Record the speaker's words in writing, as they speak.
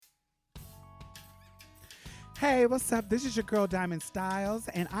Hey, what's up? This is your girl Diamond Styles,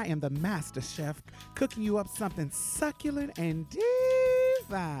 and I am the master chef cooking you up something succulent and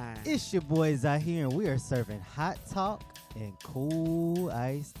divine. It's your boys out here, and we are serving hot talk and cool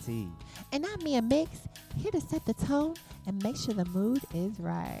iced tea. And I'm Mia Mix, here to set the tone and make sure the mood is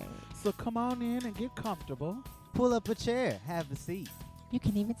right. So come on in and get comfortable. Pull up a chair, have a seat. You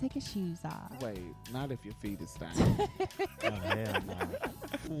can even take your shoes off. Wait, not if your feet is stank. Oh, hell no.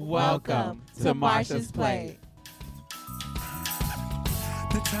 Welcome to Marsha's Plate.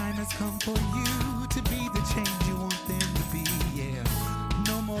 The time has come for you to be the change you want them to be, yeah.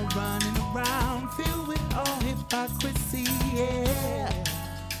 No more running around filled with all hypocrisy, yeah.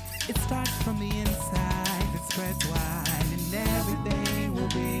 It starts from the inside, it spreads wide, and everything will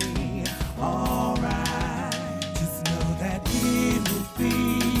be alright. Just know that it will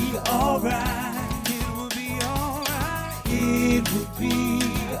be alright. It will be alright. It will be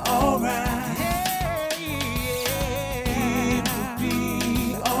alright.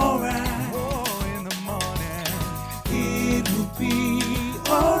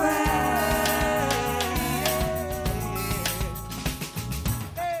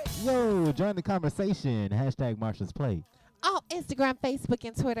 Yo, join the conversation. Hashtag Marsha's Plate. On Instagram, Facebook,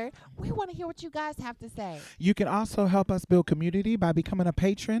 and Twitter, we want to hear what you guys have to say. You can also help us build community by becoming a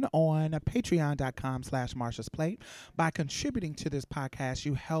patron on patreon.com/Marsha'sPlate. By contributing to this podcast,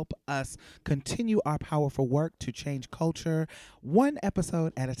 you help us continue our powerful work to change culture one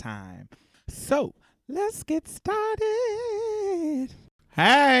episode at a time. So let's get started.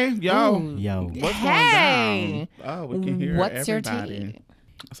 Hey, yo. Ooh. Yo. What's Hey. going down? Oh, we can hear What's everybody. your tea?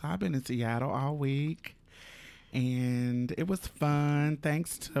 So I've been in Seattle all week, and it was fun.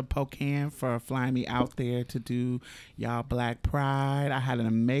 Thanks to Pocan for flying me out there to do y'all Black Pride. I had an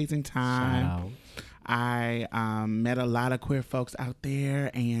amazing time. Shout out. I met a lot of queer folks out there,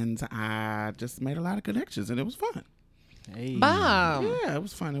 and I just made a lot of connections, and it was fun. Hey. Bomb. Yeah, it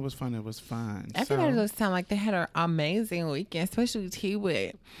was fun. It was fun. It was fun. Everybody So- looks sound like they had an amazing weekend, especially T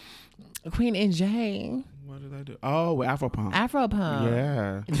with Queen and Jay, What did I do? Oh, with Afro Punk. Afro Punk.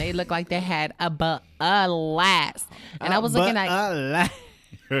 Yeah. And they looked like they had a blast. And I was looking at,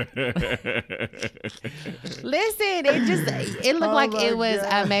 listen, it looked like my it was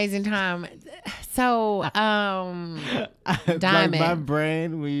God. an amazing time. So, Like Diamond. my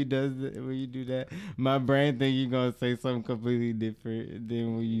brain, when you do that, my brain think you're gonna say something completely different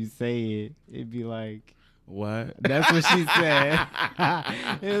than when you say it. It'd be like, What? that's what she said.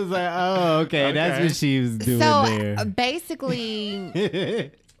 It was like, oh, okay, that's Okay. what she was doing so there.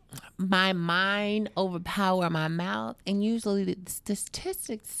 basically, my mind overpower my mouth, and usually the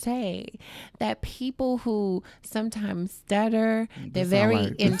statistics say that people who sometimes stutter, they're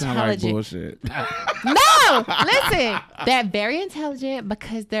very intelligent. Bullshit. No, listen, they're very intelligent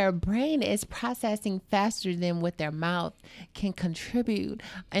because their brain is processing faster than what their mouth can contribute,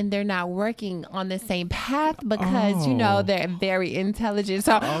 and they're not working on the same path because Oh. they're very intelligent.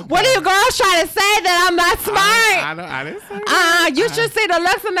 So, what are you girls trying to say that I'm not smart? I didn't say that. You should see the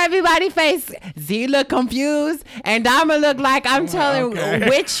looks on everybody's face. Z look confused, and Diamond look like I'm telling okay.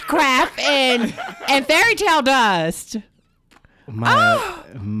 witchcraft and fairy tale dust.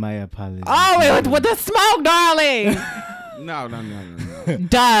 My apologies. Oh, with the smoke, darling. No.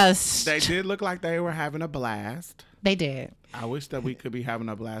 Dust. They did look like they were having a blast. They did. I wish that we could be having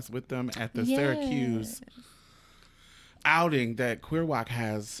a blast with them at the Yes. Syracuse outing that Queer Walk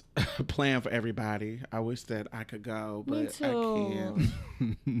has planned for everybody. I wish that I could go, but Me too. I can't.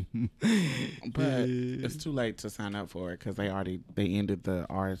 But it's too late to sign up for it because they ended the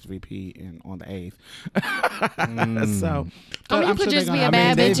RSVP on the 8th. So I mean, you I'm could sure just they're be gonna a have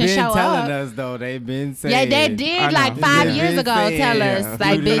bad me- bitch They've and been show telling up. us though. They've been saying. Yeah, they I did know. like 5 They've years been ago saying, tell yeah. us,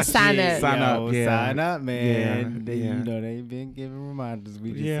 like, Do bitch, that sign shit, up. Sign up, yo, yeah. sign up, man. They, yeah. they've been giving reminders.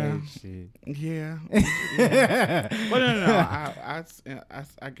 We just Yeah. say Yeah. shit. Well, no.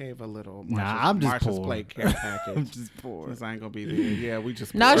 I gave a little I'm just Marsha's poor. Plate care package. I'm just poor. Since I ain't gonna be there. Yeah, we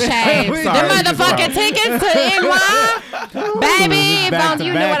just No poor. shade. We Them sorry, motherfucking tickets to NY. Baby, if Back only to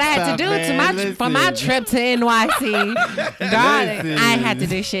you knew back what I had to stuff, do man. for my Listen. trip to NYC. Darling, Listen. I ain't had to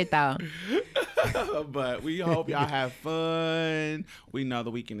do shit though. But we hope y'all have fun. We know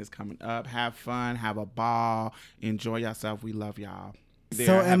the weekend is coming up. Have fun. Have a ball. Enjoy yourself. We love y'all. So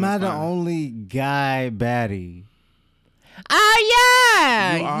There, am I having the fun. only guy baddie? Oh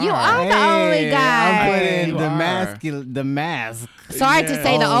yeah, You you are. are the only I'm guy. putting You the mask. Sorry to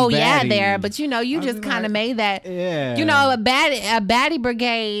say the Oh, yeah baddie. there, but you just was kind of like- made that. Yeah. A baddie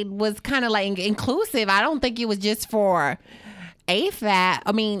brigade was kind of like inclusive. I don't think it was just for AFAT.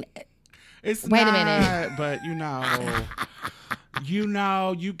 I mean, It's Wait a not, minute. But You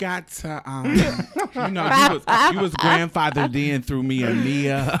know, you got to, you was grandfathered in through me and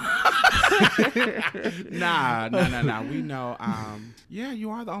Mia. Nah. We know, yeah, you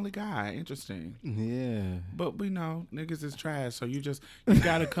are the only guy. Interesting. Yeah. But we know niggas is trash, so you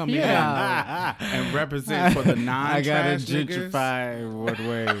got to come in and represent for the non-trash I gotta niggas. gentrify in one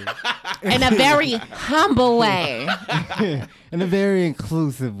way. In a very humble way. In a very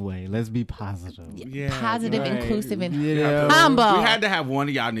inclusive way. Let's be positive. Yeah, Positive, right. inclusive, and You know? humble. We had to have one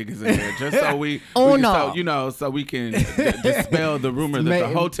of y'all niggas in there just so we no. so we can dispel the rumor that the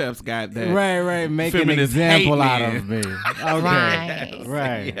Hoteps got that. Right. Make an feminist example hate out men. of me. Okay. Right.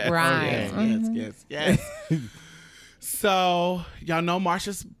 Right. Right. Yes. So y'all know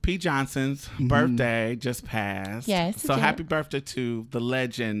Marsha P. Johnson's birthday just passed. Yes, it So did. happy birthday to the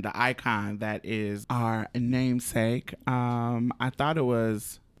legend, the icon that is our namesake. I thought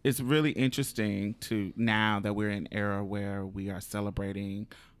it's really interesting to now that we're in an era where we are celebrating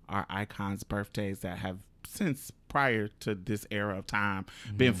our icons' birthdays that have since prior to this era of time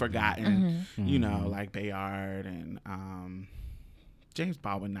been forgotten. You know, like Bayard and James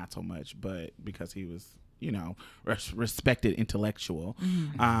Baldwin, not so much, but because he was, you know, respected intellectual.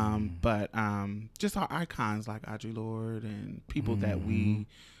 But just our icons like Audre Lorde and people that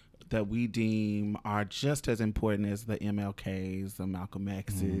we deem are just as important as the MLKs, the Malcolm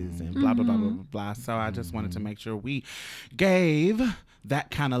X's, and blah, blah, blah, blah, blah, blah. So I just wanted to make sure we gave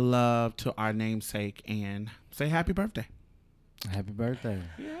that kind of love to our namesake and say happy birthday. Happy birthday.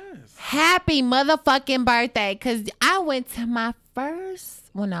 Yes. Happy motherfucking birthday. Because I went to my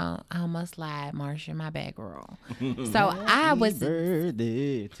first. Well, no, I almost lied, Marsha. My bad, girl. So I was.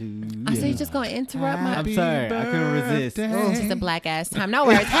 Birthday to you. Oh, so you're just going to interrupt my. I'm sorry. I couldn't resist. It's just a black ass time. No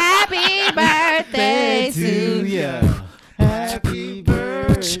words. Happy birthday to you. Happy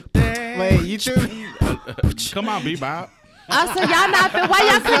birthday. Wait, you threw. Come on, Bebop. Oh, so y'all not why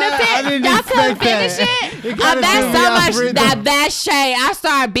y'all couldn't I couldn't didn't finish expect it? It Oh, kinda that's threw me so off much rhythm. that shade. I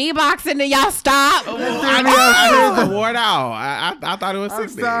started beatboxing and y'all stopped. I was wore out. I thought it was I'm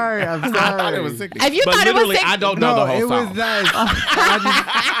 60. sorry. I'm sorry. I thought it was 60. If you but thought it was literally, 60 I don't know No, the whole it song. was nice.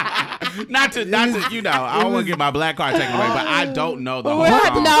 Not to, you know, I don't want to get my black card taken away, but I don't know the whole Well,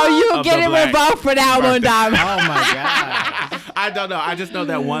 song. no, you of get the it black revoked for that one, Diamond. Oh my god. I don't know. I just know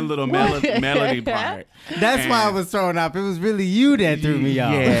that one little melody part. That's why I was thrown off. It was really you that threw me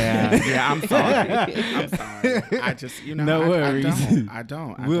off. Yeah, I'm sorry. I just, you know, No worries. I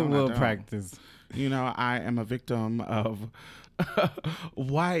don't. We'll practice. You know, I am a victim of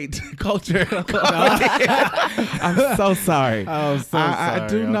white culture. I'm so sorry. Oh, so I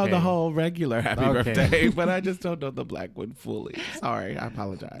do sorry. know Okay. the whole regular happy Okay. birthday, but I just don't know the black one fully. Sorry, I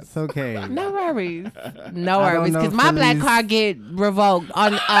apologize. It's okay. No worries. No I don't worries. know Because my black Feliz. card get revoked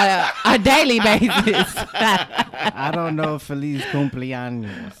on a daily basis. I don't know Feliz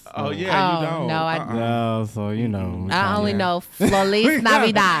cumpleaños. Oh yeah, you Oh, don't. no, I- No, so you know. I only know Feliz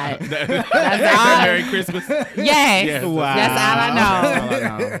Navidad. That's all. Merry Christmas. Yes. Yes, Wow. That's all I know. That's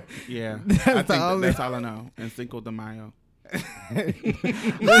all I know. Yeah, I think the only- that's all I know. And Cinco de Mayo.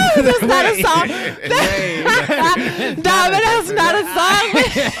 That's not a song. Diamond, that's not a song. Oh,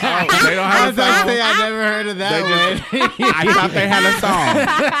 they don't I have was a about to song. say I never heard of that one. I thought they had a song.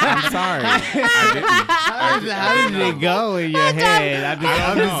 I'm sorry. I didn't. How did it go in your head?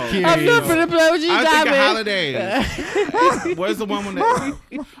 I'm don't know. just curious. I'm not finna play with you, I think of Diamond. holidays. Where's the one when they?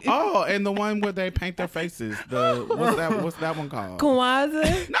 Oh, and the one where they paint their faces. What's that one called?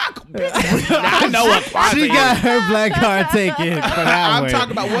 Kwanzaa. I know what Kwanzaa She is. got her black card taken for that I'm one.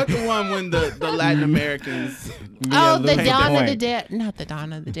 talking about what's the one when the Latin Americans. Oh, the lose a Dawn of the point. Dead. Not the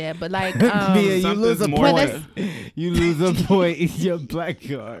Dawn of the Dead, but like Mia, you lose a something's more point. You lose a point in your black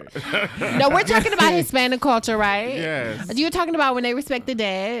card. no, we're talking about Hispanic culture, right? Yes. You're talking about when they respect the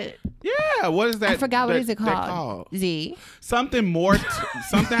dead. Yeah, what is that? I forgot what is it they're called. Z. Something more.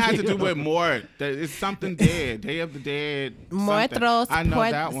 Something has to do with more. It's something dead. Day of the Dead. something. Muertos. I know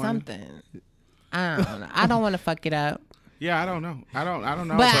that one. Something. I don't know. I don't want to fuck it up. Yeah, I don't know. I don't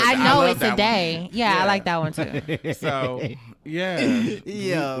know. But I know love it's that a day. Yeah, I like that one too. one. So, yeah.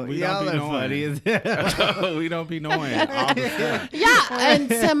 Yo, We y'all don't be are funny as hell. we don't be knowing all the stuff. Yeah, and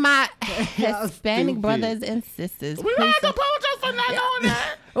to my Hispanic stupid. brothers and sisters, We please don't have to don't- apologize for not knowing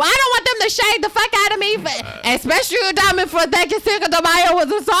that. well, I don't want them to shade the fuck out of me, especially you, Diamond, for thinking Cinco de Mayo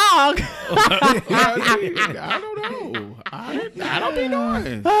was a song. I don't know. I I don't be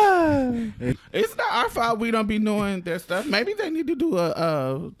knowing. It's not our fault we don't be knowing their stuff. Maybe they need to do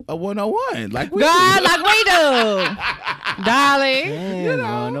a 101 like we God, do. like we do, darling.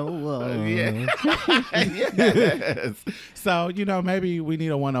 Yes. So, maybe we need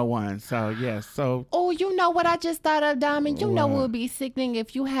a 101. So, yes. So, Oh, you know what I just thought of, Diamond? You know what would be sickening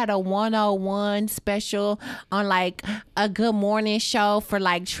if you had a 101 special on like a Good Morning show for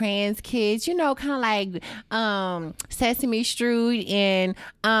like trans kids, kind of like Sesame Street and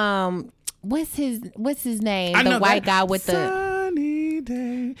what's his name? I The know white that. guy with the Sunny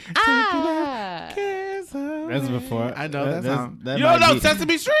day. That's before. I know that song. That You don't might know be-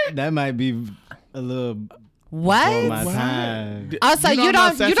 Sesame Street? That might be a little what? before my time. Oh, so you don't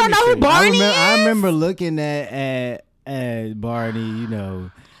know Sesame who Street? Barney I is? remember looking at Barney,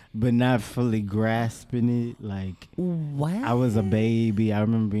 but not fully grasping it. Like What? I was a baby. I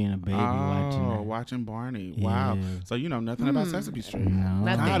remember being a baby watching that. watching Barney. Wow. Yeah. So you know nothing about Sesame Street. No.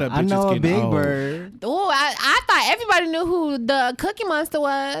 Nothing. God, a I bitch know is a getting Big old. Bird. Oh, I thought everybody knew who the Cookie Monster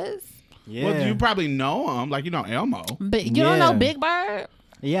was, Yeah. Well, you probably know him, like Elmo. but you don't know Yeah. Big Bird.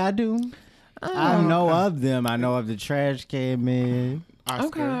 Yeah, I do. Oh. I know of them. I know of the Trash Can Man.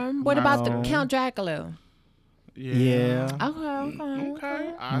 Oscar. Okay. What about the No. Count Dracula? Yeah.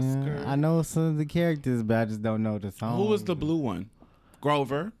 Okay. Oscar. Yeah, I know some of the characters, but I just don't know the song. Who was the blue one?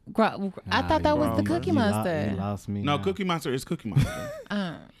 Grover. I thought that was the Grover. Cookie You Monster. lost me. No, now. Cookie Monster is Cookie Monster.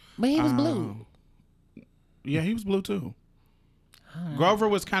 But he was blue. Yeah, he was blue too. Grover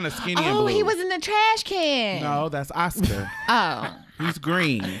was kind of skinny and Oh, blue. he was in the trash can. No, that's Oscar. Oh. He's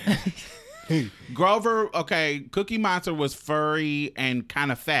green. Grover, okay, Cookie Monster was furry and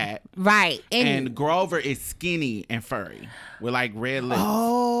kind of fat. Right. And Grover is skinny and furry with like red lips.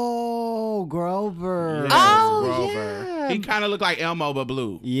 Oh, Grover. Yes, Oh, Grover. yeah. He kind of looked like Elmo but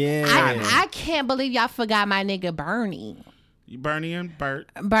blue. Yeah. I can't believe y'all forgot my nigga Bernie. Bernie and Bert.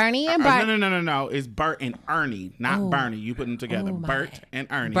 Bernie and Bert. No. It's Bert and Ernie, not Bernie. You put them together. Oh, my. Bert and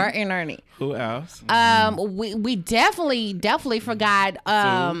Ernie. Bert and Ernie. Who else? We definitely forgot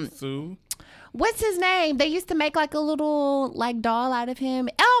Sue. what's his name? They used to make like a little like doll out of him.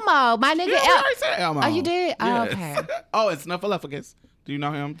 Elmo, my nigga. Yeah, I already said Elmo. Oh, you did? Oh, Yes. okay. Oh, it's Snuffleupagus. Do you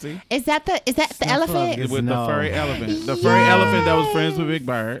know him? See? Is that the elephant? Snuffleupagus. With No. the furry elephant. The furry elephant that was friends with Big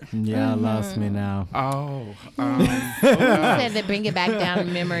Bird. Yeah, lost me now. Oh. You said to bring it back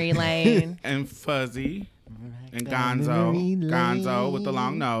down memory lane. And Fuzzy. And Down Gonzo. memory lane. Gonzo with the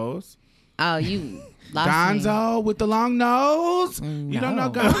long nose. Oh, you lost me. Gonzo with the long nose? You don't know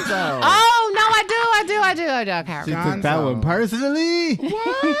No. Gonzo. Oh no, I do. Okay. She took that one personally.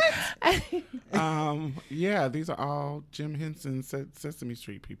 Yeah, these are all Jim Henson Sesame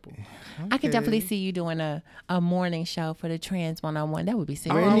Street people. I could definitely see you doing a morning show for the Trans 101. That would be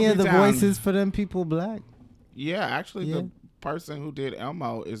sick. Were Oh, any I'll of be the down. voices for them people black? Yeah, actually, Yeah. the person who did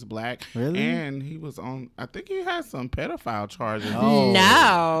Elmo is black. Really? And he was on, I think he has some pedophile charges. Oh.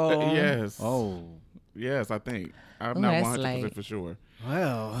 No. Yes. Oh, Yes, I think. I'm Ooh, not that's 100% late. for sure.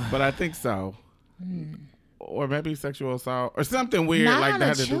 well. But I think so. Or maybe sexual assault or something weird Not like on that a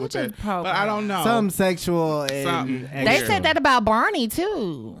had to do with that. children's program. But I don't know. Some sexual and, Something. and They Weird. said that about Barney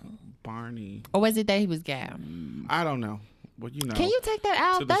too. Barney. Or was it that he was gay? I don't know. Well, you know. Can you take that to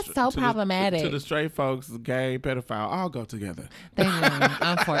out? the That's str- so to the- problematic. To the straight folks, gay, pedophile, all go together.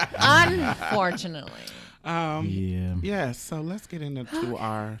 Unfortunately. yeah. Yes, so let's get into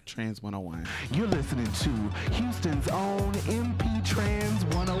our Trans 101. You're listening to Houston's own MP Trans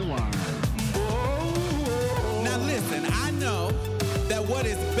 101. Now listen, I know that what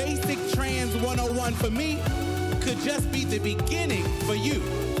is basic Trans 101 for me could just be the beginning for you.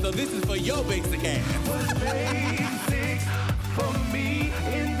 So this is for your basic ass. What's basic for me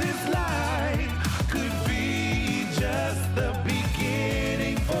in this life could be just the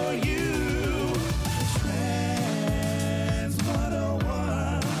beginning for you. Trans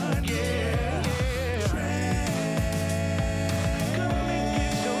 101, yeah. Trans. Come and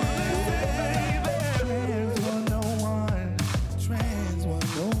get your listen, baby. Trans 101. Trans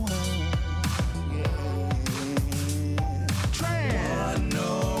 101. Yeah. Trans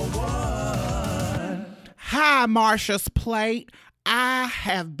 101. Hi, Marsha's Plate. I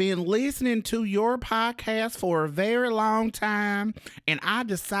have been listening to your podcast for a very long time, and I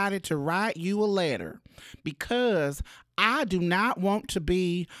decided to write you a letter because I do not want to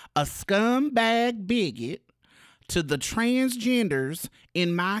be a scumbag bigot to the transgenders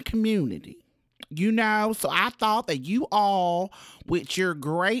in my community. So I thought that you all, with your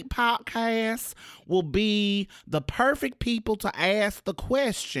great podcast, will be the perfect people to ask the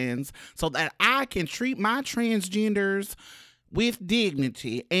questions so that I can treat my transgenders with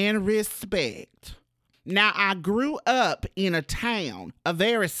dignity and respect. Now, I grew up in a town, a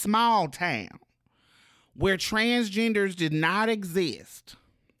very small town, where transgenders did not exist.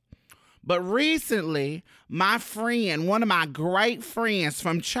 But recently, my friend, one of my great friends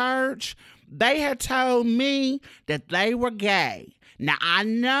from church, they had told me that they were gay. Now, I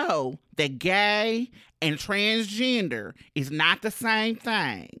know that gay and transgender is not the same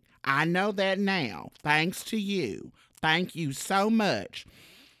thing. I know that now, thanks to you. Thank you so much.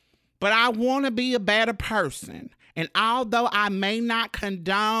 But I want to be a better person. And although I may not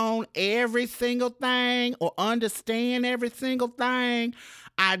condone every single thing or understand every single thing,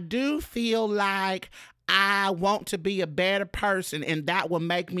 I do feel like I want to be a better person, and that will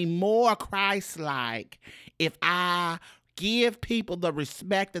make me more Christ-like if I give people the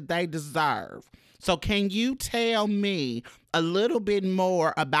respect that they deserve. So can you tell me a little bit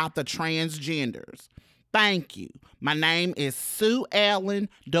more about the transgenders? Thank you. My name is Sue Ellen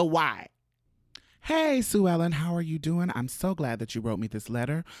Dwight. Hey, Sue Ellen, how are you doing? I'm so glad that you wrote me this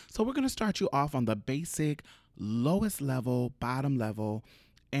letter. So we're going to start you off on the basic, lowest level, bottom level,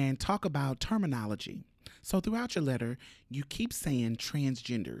 and talk about terminology. So throughout your letter, you keep saying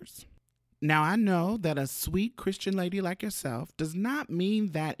transgenders. Now, I know that a sweet Christian lady like yourself does not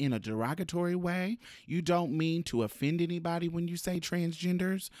mean that in a derogatory way. You don't mean to offend anybody when you say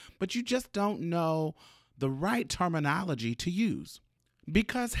transgenders, but you just don't know the right terminology to use.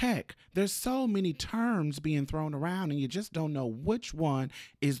 Because heck, there's so many terms being thrown around and you just don't know which one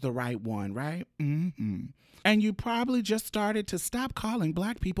is the right one, right? And you probably just started to stop calling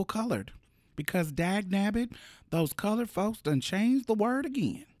black people colored. Because dag nabbit, those colored folks done changed the word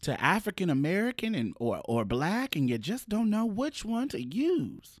again to African American and or black, and you just don't know which one to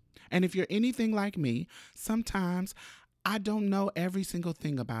use. And if you're anything like me, sometimes I don't know every single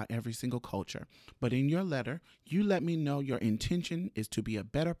thing about every single culture. But in your letter, you let me know your intention is to be a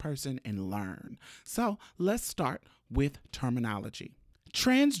better person and learn. So let's start with terminology.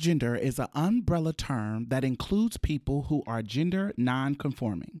 Transgender is an umbrella term that includes people who are gender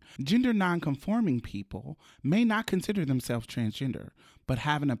non-conforming. Gender non-conforming people may not consider themselves transgender, but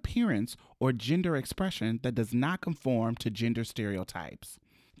have an appearance or gender expression that does not conform to gender stereotypes.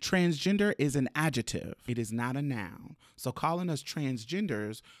 Transgender is an adjective. It is not a noun. So calling us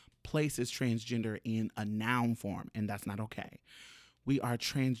transgenders places transgender in a noun form, and that's not okay. We are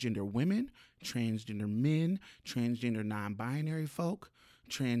transgender women, transgender men, transgender non-binary folk.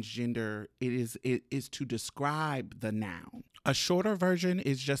 Transgender, it is to describe the noun. A shorter version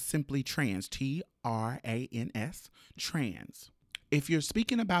is just simply trans, T-R-A-N-S, trans. If you're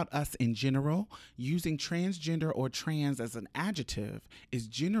speaking about us in general, using transgender or trans as an adjective is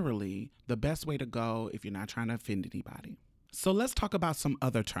generally the best way to go if you're not trying to offend anybody. So let's talk about some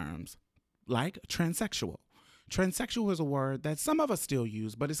other terms, like transsexual. Transsexual is a word that some of us still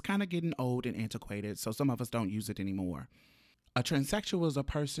use, but it's kind of getting old and antiquated, so some of us don't use it anymore. A transsexual is a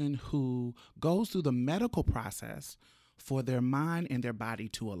person who goes through the medical process for their mind and their body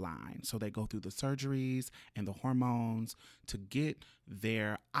to align. So they go through the surgeries and the hormones to get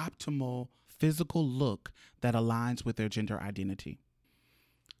their optimal physical look that aligns with their gender identity.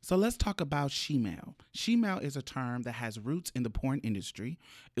 So let's talk about she-male. She-male is a term that has roots in the porn industry.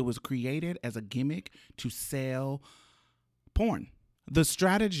 It was created as a gimmick to sell porn. The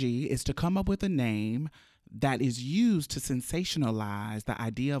strategy is to come up with a name that is used to sensationalize the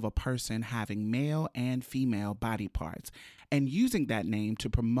idea of a person having male and female body parts and using that name to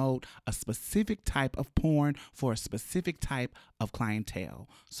promote a specific type of porn for a specific type of clientele.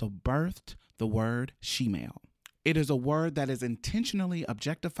 So birthed the word she-male. It is a word that is intentionally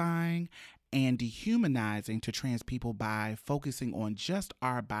objectifying and dehumanizing to trans people by focusing on just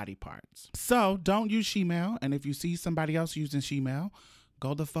our body parts. So don't use she-male, and if you see somebody else using she-male,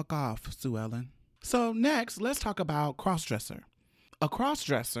 go the fuck off, Sue Ellen. So next, let's talk about crossdresser. A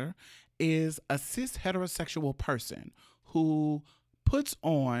crossdresser is a cis heterosexual person who puts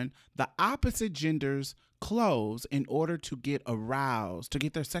on the opposite gender's clothes in order to get aroused, to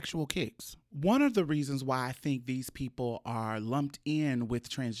get their sexual kicks. One of the reasons why I think these people are lumped in with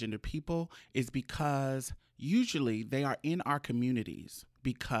transgender people is because usually they are in our communities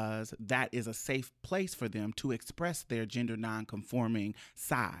because that is a safe place for them to express their gender non-conforming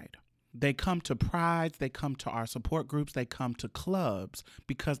side. They come to prides, they come to our support groups, they come to clubs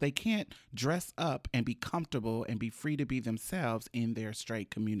because they can't dress up and be comfortable and be free to be themselves in their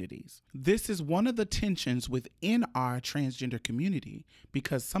straight communities. This is one of the tensions within our transgender community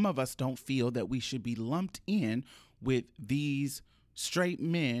because some of us don't feel that we should be lumped in with these straight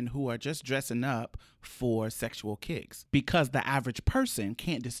men who are just dressing up for sexual kicks, because the average person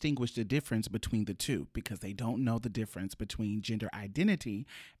can't distinguish the difference between the two because they don't know the difference between gender identity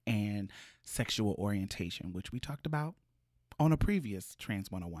and sexual orientation, which we talked about on a previous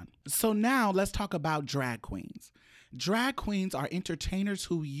Trans 101. So now let's talk about drag queens. Drag queens are entertainers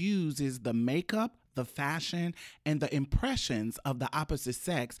who uses the makeup, the fashion, and the impressions of the opposite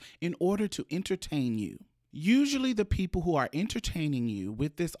sex in order to entertain you. Usually the people who are entertaining you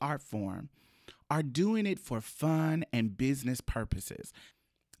with this art form are doing it for fun and business purposes.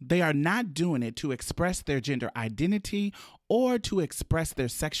 They are not doing it to express their gender identity or to express their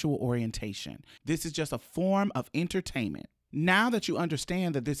sexual orientation. This is just a form of entertainment. Now that you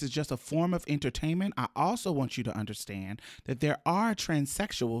understand that this is just a form of entertainment, I also want you to understand that there are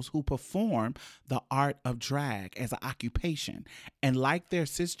transsexuals who perform the art of drag as an occupation. And like their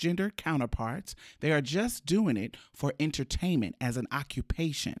cisgender counterparts, they are just doing it for entertainment as an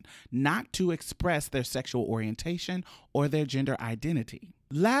occupation, not to express their sexual orientation or their gender identity.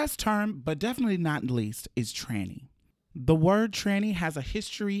 Last term, but definitely not least, is tranny. The word tranny has a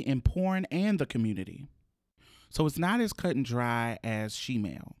history in porn and the community. So it's not as cut and dry as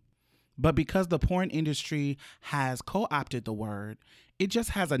she-male. But because the porn industry has co-opted the word, it just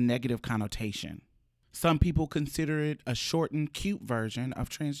has a negative connotation. Some people consider it a shortened, cute version of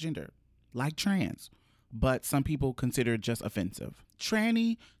transgender, like trans. But some people consider it just offensive.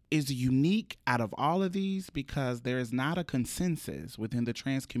 Tranny is unique out of all of these because there is not a consensus within the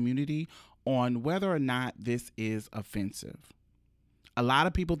trans community on whether or not this is offensive. A lot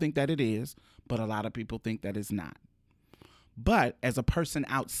of people think that it is, but a lot of people think that it's not. But as a person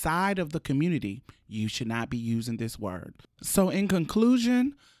outside of the community, you should not be using this word. So in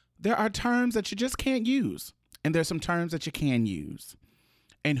conclusion, there are terms that you just can't use, and there's some terms that you can use.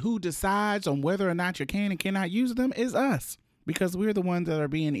 And who decides on whether or not you can and cannot use them is us, because we're the ones that are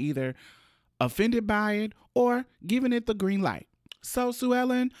being either offended by it or giving it the green light. So, Sue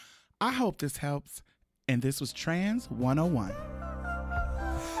Ellen, I hope this helps. And this was Trans 101.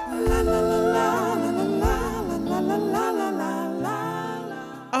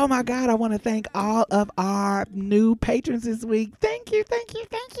 Oh my God, I want to thank all of our new patrons this week. Thank you, thank you,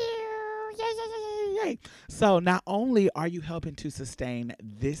 thank you. Yay, yay, yay, yay, yay. So not only are you helping to sustain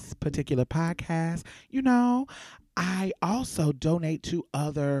this particular podcast, you know, I also donate to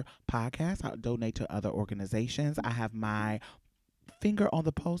other podcasts. I donate to other organizations. I have my finger on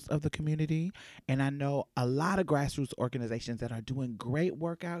the pulse of the community, and I know a lot of grassroots organizations that are doing great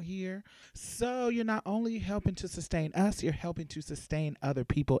work out here. So you're not only helping to sustain us, you're helping to sustain other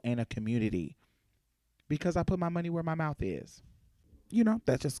people in a community, because I put my money where my mouth is. You know,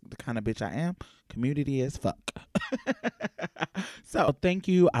 that's just the kind of bitch I am. Community as fuck. So thank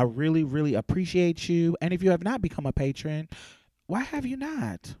you. I really, really appreciate you. And if you have not become a patron, why have you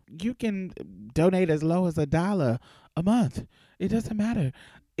not? You can donate as low as $1 a month. It doesn't matter.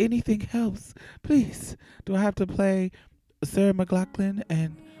 Anything helps. Please. Do I have to play Sarah McLachlan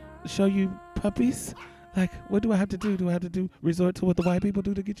and show you puppies? Like, what do I have to do? Do I have to resort to what the white people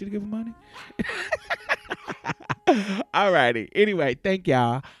do to get you to give them money? Alrighty. Anyway, thank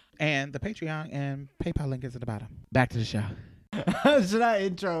y'all. And the Patreon and PayPal link is at the bottom. Back to the show. Should I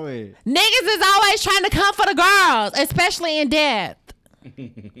intro it? Niggas is always trying to come for the girls, especially in death.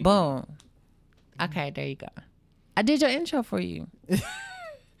 Boom. Okay, there you go. I did your intro for you.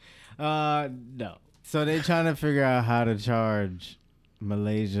 No. So they trying to figure out how to charge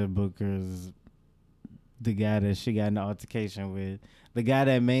Malaysia Booker's, the guy that she got in an altercation with, the guy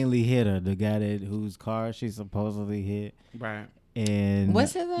that mainly hit her, the guy that whose car she supposedly hit. Right. And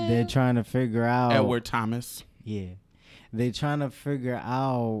what's his name? They're trying to figure out Edward Thomas. Yeah. They trying to figure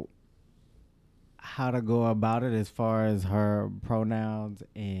out how to go about it as far as her pronouns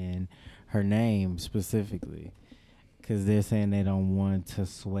and her name specifically. Because they're saying they don't want to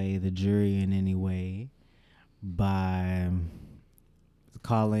sway the jury in any way by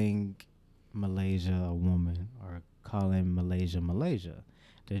calling Malaysia a woman or calling Malaysia.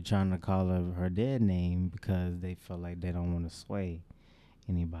 They're trying to call her dead name because they feel like they don't want to sway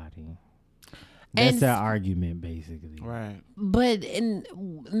anybody. That's their argument, basically. Right. But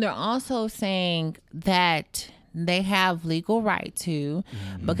they're also saying that they have legal right to,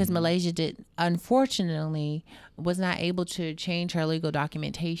 because Malaysia unfortunately was not able to change her legal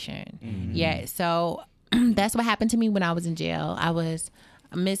documentation yet. So that's what happened to me when I was in jail. I was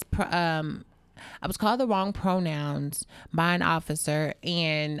called the wrong pronouns by an officer,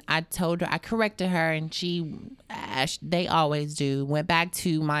 and I told her, I corrected her, and they always do, went back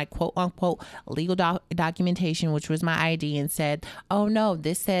to my quote unquote legal documentation, which was my ID, and said, oh no,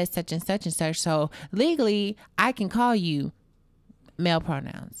 this says such and such and such. So legally I can call you male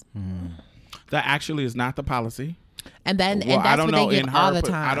pronouns. That actually is not the policy. And then Well, and I that's don't what know they in give her. all the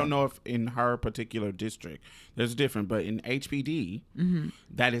time. I don't know if in her particular district there's different, but in HPD,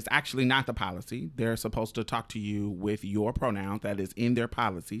 that is actually not the policy. They're supposed to talk to you with your pronoun that is in their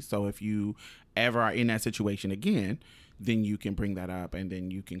policy. So if you ever are in that situation again, then you can bring that up, and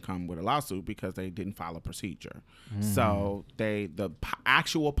then you can come with a lawsuit because they didn't follow procedure. So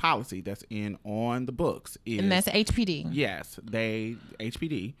actual policy that's on the books is, and that's HPD. yes,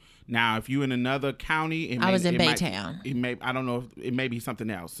 HPD. Now, if you in another county, I was in Baytown. It may, I don't know if it may be something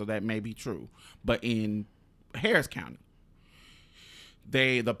else, so that may be true. But in Harris County,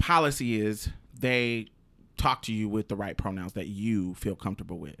 the policy is they talk to you with the right pronouns that you feel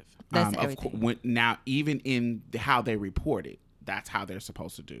comfortable with. That's everything. Now, even in how they report it, that's how they're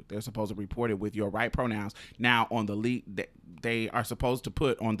supposed to do. They're supposed to report it with your right pronouns. Now, on the they are supposed to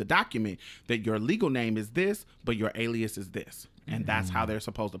put on the document that your legal name is this, but your alias is this. And that's how they're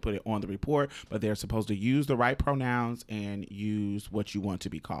supposed to put it on the report. But they're supposed to use the right pronouns and use what you want to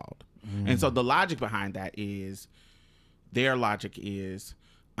be called. And so the logic behind that is, their logic is,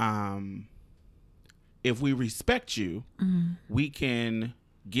 if we respect you, we can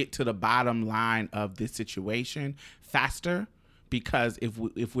get to the bottom line of this situation faster, because if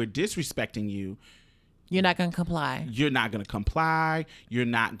we're disrespecting you, You're not going to comply. you're not going to comply. You're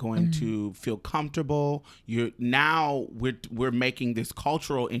not going to feel comfortable. We're making this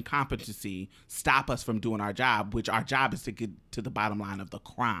cultural incompetency stop us from doing our job, which our job is to get to the bottom line of the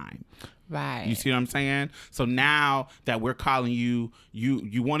crime. Right. You see what I'm saying? So now that we're calling you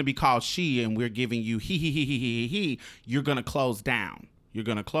want to be called she, and we're giving you he, you're going to close down. You're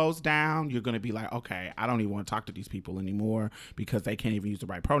going to close down. You're going to be like, okay, I don't even want to talk to these people anymore because they can't even use the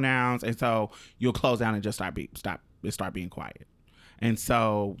right pronouns. And so you'll close down and just start being quiet. And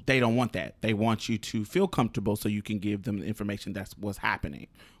so they don't want that. They want you to feel comfortable so you can give them the information that's what's happening.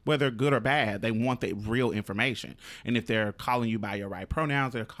 Whether good or bad, they want the real information. And if they're calling you by your right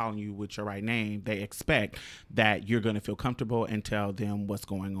pronouns, they're calling you with your right name, they expect that you're going to feel comfortable and tell them what's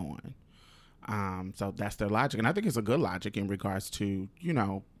going on. So that's their logic. And I think it's a good logic in regards to,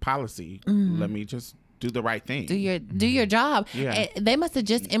 policy. Let me just do the right thing. Do your job. Yeah. They must have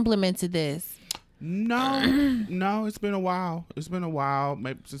just implemented this. No, it's been a while.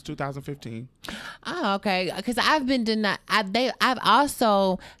 Maybe since 2015. Oh, okay. Because I've been denied. I've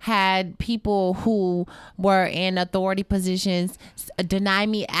also had people who were in authority positions deny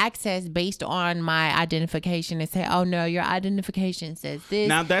me access based on my identification and say, "Oh no, your identification says this."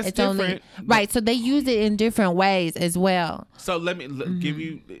 Now that's different. Right. So they use it in different ways as well. So let me give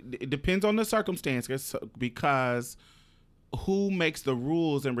you. It depends on the circumstances, because who makes the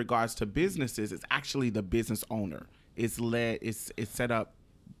rules in regards to businesses is actually the business owner. It's set up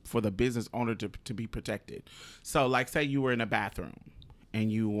for the business owner to be protected. So like, say you were in a bathroom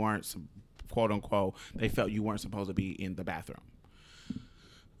and you weren't, quote unquote, they felt you weren't supposed to be in the bathroom.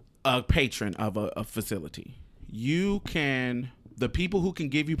 A patron of a facility. The people who can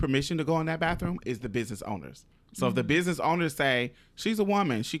give you permission to go in that bathroom is the business owners. So if the business owners say, she's a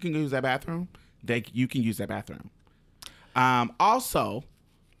woman, she can use that bathroom, you can use that bathroom. Also,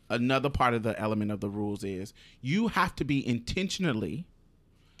 another part of the element of the rules is you have to be intentionally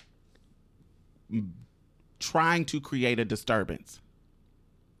trying to create a disturbance.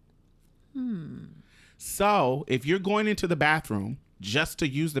 So if you're going into the bathroom just to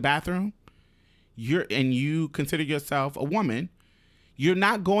use the bathroom, and you consider yourself a woman, you're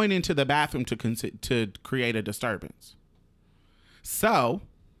not going into the bathroom to create a disturbance. So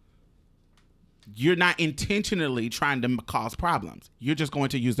you're not intentionally trying to cause problems. You're just going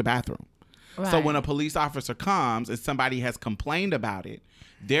to use the bathroom. Right. So when a police officer comes and somebody has complained about it,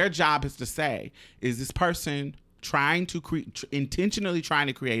 their job is to say, is this person intentionally trying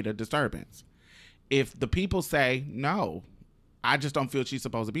to create a disturbance? If the people say, no, I just don't feel she's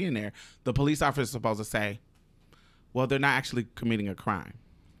supposed to be in there, the police officer is supposed to say, well, they're not actually committing a crime.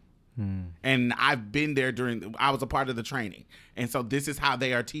 And I've been there I was a part of the training. And so this is how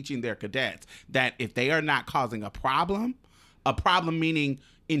they are teaching their cadets, that if they are not causing a problem meaning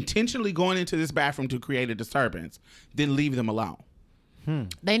intentionally going into this bathroom to create a disturbance, then leave them alone.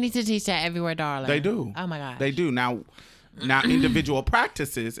 They need to teach that everywhere, darling. They do. Oh my gosh. They do. Now individual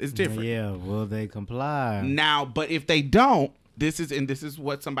practices is different. Yeah, will they comply? Now, but if they don't, this is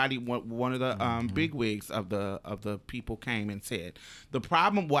what one of the big wigs of the people came and said. The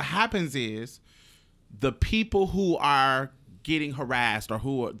problem, what happens is, the people who are getting harassed, or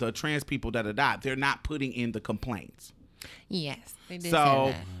who are the trans people that adopt, they're not putting in the complaints. Yes, they did say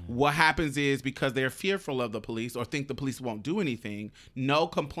So that. what happens is, because they're fearful of the police or think the police won't do anything, no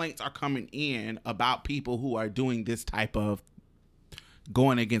complaints are coming in about people who are doing this type of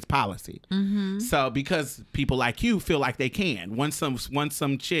going against policy. So because people like you feel like they can. Once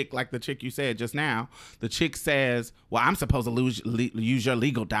some chick, like the chick you said just now, the chick says, well, I'm supposed to use your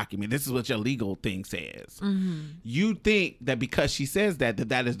legal document. This is what your legal thing says. You think that because she says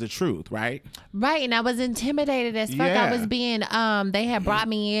that is the truth, right? Right, and I was intimidated as fuck. Yeah. I was being they had brought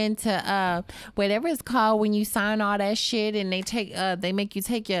me into whatever it's called when you sign all that shit and they make you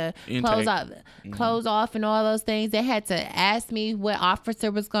take your clothes off and all those things. They had to ask me what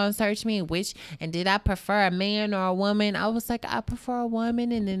officer was going to search me and did I prefer a man or a woman. I was like, I prefer a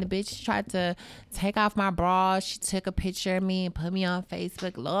woman. And then the bitch tried to take off my bra. She took a picture of me and put me on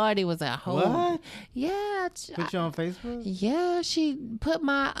Facebook. Lord, it was a whole What? Yeah. Put you on Facebook? Yeah, she put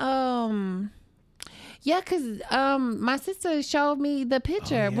my yeah, cause my sister showed me the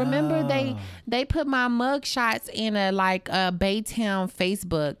picture. Oh, yeah. Remember they put my mug shots in a Baytown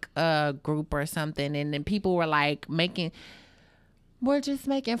Facebook group or something, and then people were like we're just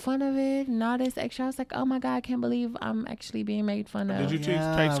making fun of it and all this extra. I was like, oh my God, I can't believe I'm actually being made fun of. Did you take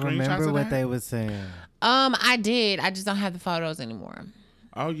I screenshots remember of what that? they were saying. I did. I just don't have the photos anymore.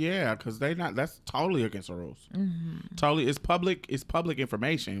 Oh yeah, because that's totally against the rules. Totally, it's public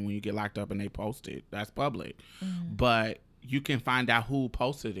information when you get locked up and they post it. That's public, but you can find out who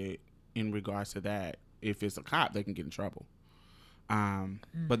posted it in regards to that. If it's a cop, they can get in trouble.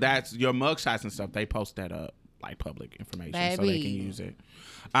 But that's your mugshots and stuff. They post that up like public information, so they can use it.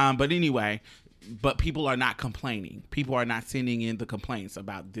 But anyway. But people are not complaining. People are not sending in the complaints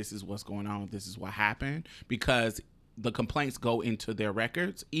about this is what's going on. This is what happened, because the complaints go into their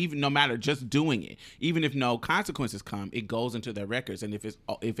records, even no matter just doing it, even if no consequences come, it goes into their records. And if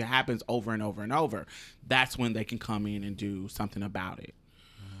it happens over and over and over, that's when they can come in and do something about it.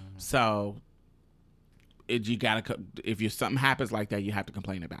 So if something happens like that, you have to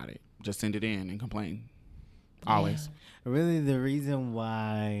complain about it. Just send it in and complain. Always. Really, the reason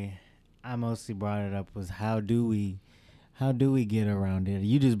why I mostly brought it up was how do we get around it?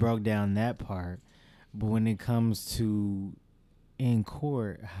 You just broke down that part, but when it comes to in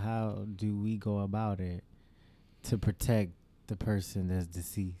court, how do we go about it to protect the person that's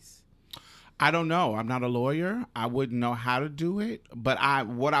deceased? I don't know. I'm not a lawyer. I wouldn't know how to do it. But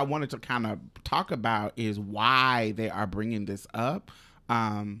what I wanted to kind of talk about is why they are bringing this up.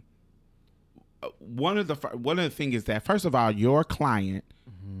 One of the things is that, first of all, your client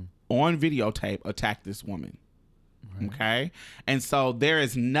on videotape attacked this woman. Right. Okay, and so there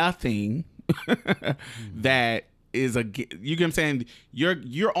is nothing that is you get what I'm saying?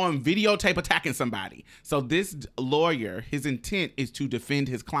 You're on videotape attacking somebody. So this lawyer, his intent is to defend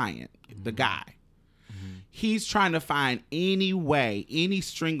his client, the guy. He's trying to find any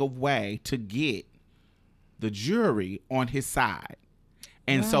string of way to get the jury on his side.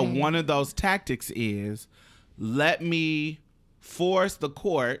 And so one of those tactics is, let me force the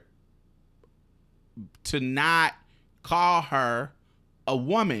court to not call her a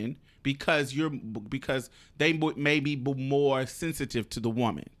woman because they may be more sensitive to the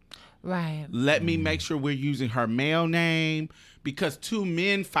woman. Right. Let me make sure we're using her male name, because two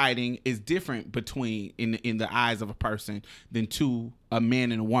men fighting is different between in the eyes of a person than a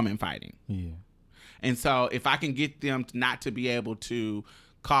man and a woman fighting. Yeah. And so if I can get them not to be able to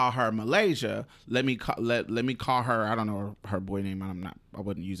call her Malaysia, let me call her, I don't know her boy name, I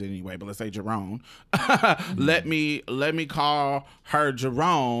wouldn't use it anyway, but let's say Jerome. Let me call her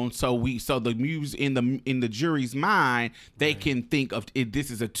Jerome, so the muse in the jury's mind, they can think of it, this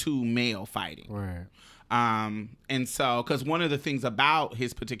is a two male fighting. Right. And so, because one of the things about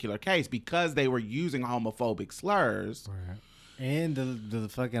his particular case, because they were using homophobic slurs. Right. And the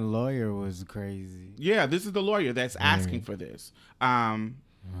fucking lawyer was crazy. Yeah, this is the lawyer that's asking for this.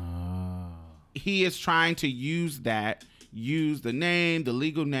 He is trying to use the name, the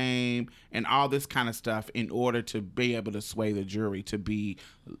legal name, and all this kind of stuff in order to be able to sway the jury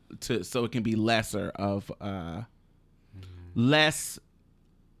so it can be less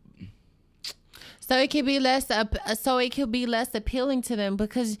So it could be less appealing to them,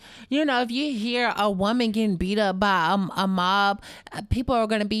 because if you hear a woman getting beat up by a mob, people are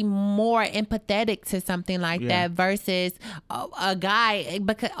going to be more empathetic to something like that versus a guy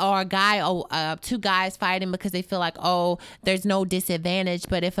two guys fighting because they feel like, oh, there's no disadvantage.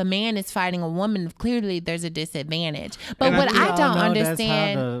 But if a man is fighting a woman, clearly there's a disadvantage. But what I don't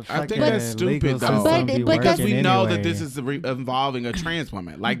understand, I think that's stupid though. Because we know that this is involving a trans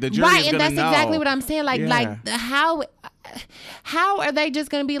woman. Like the jury is going to know. Right, and that's exactly what I'm saying. Like how are they just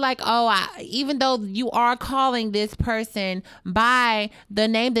going to be like, oh, even though you are calling this person by the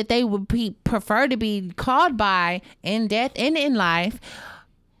name that they would prefer to be called by in death and in life,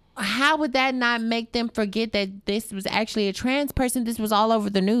 how would that not make them forget that this was actually a trans person? This was all over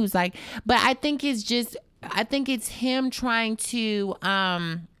the news. Like, but I think it's him trying to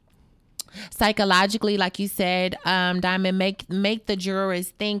psychologically, like you said, Diamond, make the jurors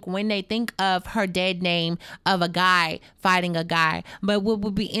think when they think of her dead name of a guy fighting a guy. But what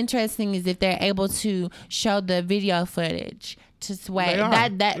would be interesting is if they're able to show the video footage to sway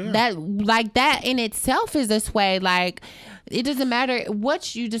that like that in itself is a sway. Like, it doesn't matter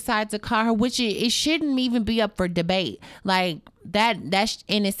what you decide to call her, which it shouldn't even be up for debate. Like that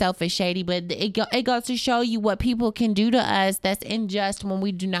in itself is shady, but it goes to show you what people can do to us that's unjust when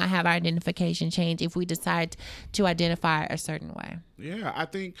we do not have our identification changed if we decide to identify a certain way. Yeah, I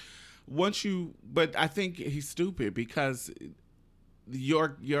think but I think he's stupid because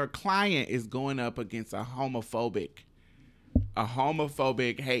your client is going up against a homophobic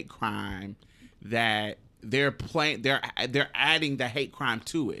hate crime that they're adding the hate crime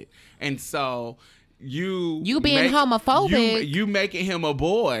to it. And so you being homophobic, you making him a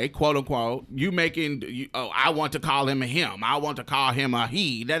boy, quote unquote, I want to call him a him, I want to call him a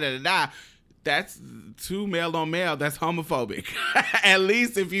he, that's too male on male. That's homophobic. At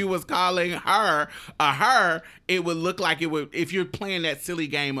least if you was calling her a her, it would look like it would, if you're playing that silly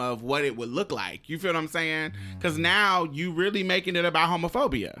game of what it would look like. You feel what I'm saying? Because now you really making it about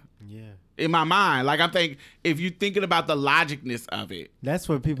homophobia. Yeah. In my mind, like, I think if you're thinking about the logicness of it, that's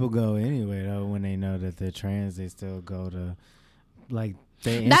where people go anyway. Though when they know that they're trans, they still go to like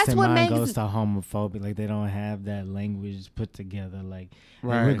their instant mind goes to homophobic. Like they don't have that language put together. Like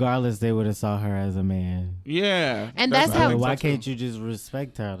regardless, they would have saw her as a man. Yeah, and that's how. Why can't you just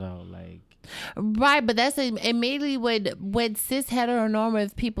respect her though? Like. Right, but that's immediately what cis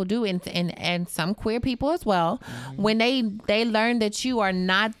heteronormative people do, and some queer people as well. Mm-hmm. When they learn that you are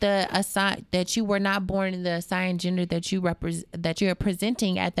not that you were not born in the assigned gender that you're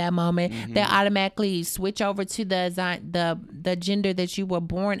presenting at that moment, mm-hmm. they automatically switch over to the gender that you were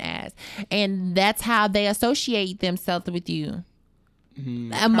born as, and that's how they associate themselves with you.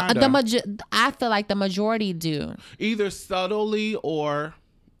 Mm-hmm. I feel like the majority do, either subtly or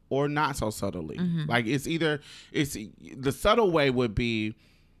not so subtly. Mm-hmm. Like it's the subtle way would be,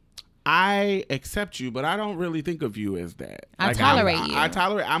 I accept you, but I don't really think of you as that. I tolerate you.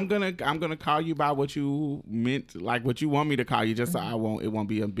 I'm gonna call you by what you meant, like what you want me to call you, just mm-hmm. so it won't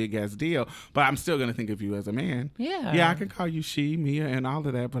be a big ass deal. But I'm still gonna think of you as a man. Yeah, I can call you she, Mia, and all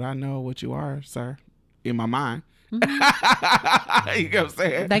of that, but I know what you are, sir, in my mind. Mm-hmm. You know what I'm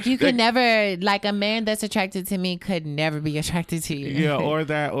saying? Like you could never, like a man that's attracted to me could never be attracted to you. Yeah,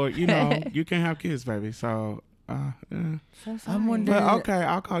 or you know, you can have kids, baby. So, yeah. So I'm wondering. But okay,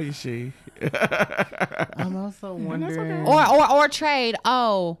 I'll call you she. I'm also wondering. Or trade.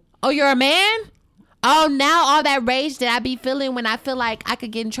 Oh, you're a man? Oh, now all that rage that I be feeling when I feel like I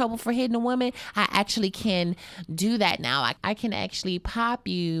could get in trouble for hitting a woman, I actually can do that now. I can actually pop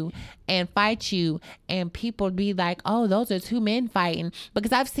you and fight you, and people be like, oh, those are two men fighting.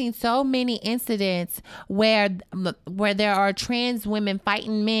 Because I've seen so many incidents where there are trans women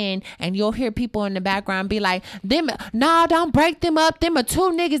fighting men, and you'll hear people in the background be like, don't break them up. Them are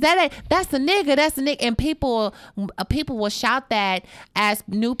two niggas. That's a nigga. And people will shout that as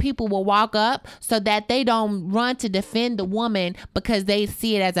new people will walk up so that they don't run to defend the woman because they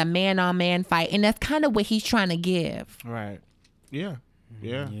see it as a man-on-man fight. And that's kind of what he's trying to give. Right. Yeah.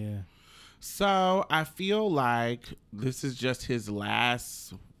 So I feel like this is just his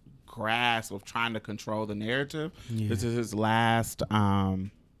last grasp of trying to control the narrative. Yeah. This is his last.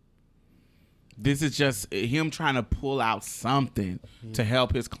 This is just him trying to pull out something to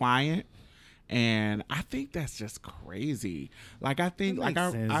help his client. And I think that's just crazy. Like, I think, like,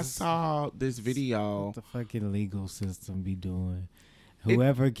 I saw this video. What the fucking legal system be doing?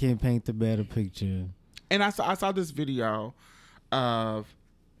 Whoever can paint the better picture. And I saw this video of,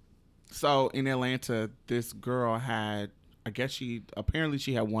 so in Atlanta, this girl had, I guess she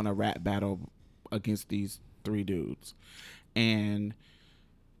had won a rap battle against these three dudes. And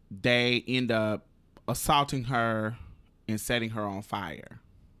they end up assaulting her and setting her on fire.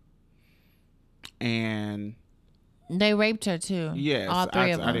 And they raped her too. Yes, all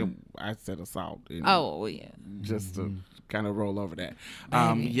three of them. I said assault. Oh yeah. Just to kind of roll over that.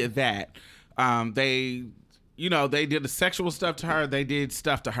 They did the sexual stuff to her. They did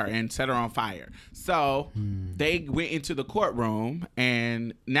stuff to her and set her on fire. So they went into the courtroom,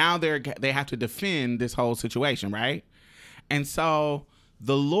 and now they have to defend this whole situation, right? And so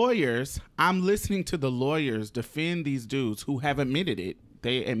the lawyers, I'm listening to the lawyers defend these dudes who have admitted it.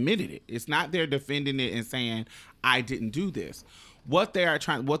 They admitted it. It's not they're defending it and saying, I didn't do this. What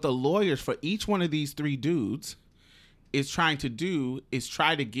the lawyers for each one of these three dudes is trying to do is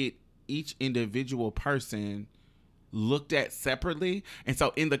try to get each individual person looked at separately. And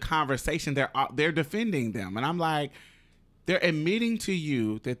so in the conversation, they're defending them. And I'm like, they're admitting to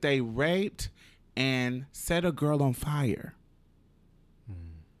you that they raped and set a girl on fire.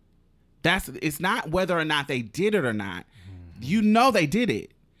 It's not whether or not they did it or not. You know they did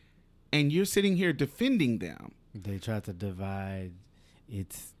it. And you're sitting here defending them. They tried to divide.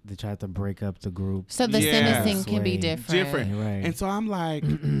 They tried to break up the group. So the Yeah. sentencing can be different. Right. And so I'm like,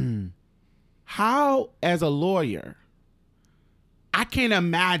 how, as a lawyer, I can't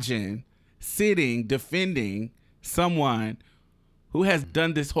imagine sitting defending someone who has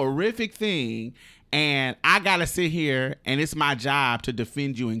done this horrific thing, and I gotta sit here and it's my job to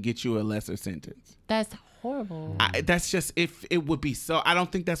defend you and get you a lesser sentence. That's horrible. That's just, if it would be so. I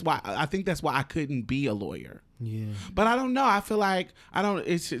don't think that's why. I think that's why I couldn't be a lawyer. Yeah. But I don't know. I feel like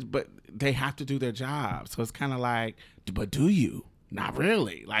it's just, but they have to do their job. So it's kind of like, but do you? Not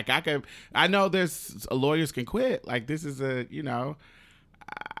really. Like I know there's lawyers can quit. Like this is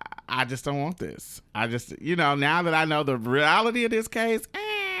I just don't want this. I just, now that I know the reality of this case,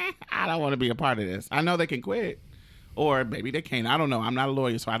 I don't want to be a part of this. I know they can quit. Or maybe they can't. I don't know. I'm not a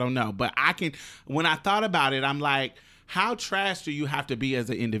lawyer, so I don't know. But when I thought about it, I'm like, how trash do you have to be as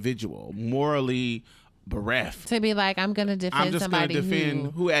an individual? Morally bereft. To be like, I'm going to defend I'm just going to somebody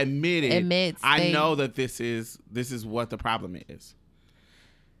defend who admits they know that this is what the problem is.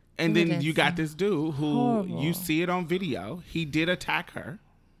 And then you got this dude who horrible. You see it on video. He did attack her.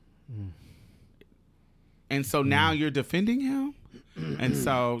 And so now you're defending him. And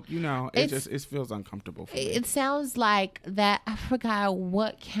so, it feels uncomfortable for me. It sounds like that. I forgot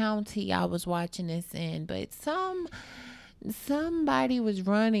what county I was watching this in, but somebody was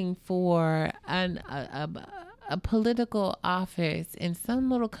running for a political office in some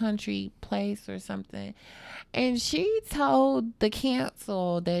little country place or something, and she told the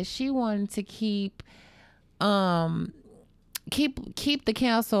council that she wanted to keep the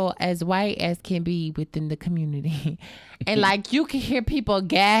council as white as can be within the community. And like you can hear people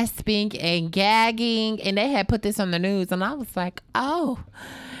gasping and gagging, and they had put this on the news, and I was like, oh,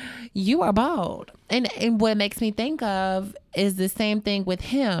 you are bold. And what makes me think of is the same thing with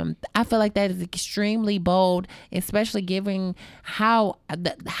him. I feel like that is extremely bold, especially given how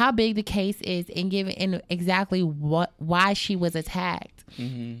big the case is and given exactly why she was attacked.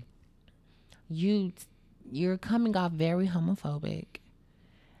 Mm-hmm. You're coming off very homophobic.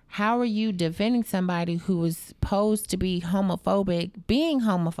 How are you defending somebody who was supposed to be homophobic being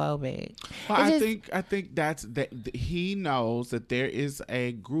homophobic? Well, I think that's that he knows that there is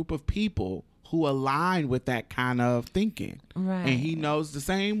a group of people who align with that kind of thinking. Right. And he knows the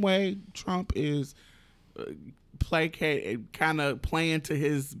same way Trump is kind of playing to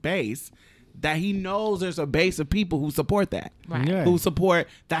his base, that he knows there's a base of people who support that. Right. Yeah. Who support,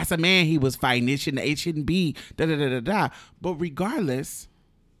 that's a man he was fighting. It shouldn't be da-da-da-da-da. But regardless,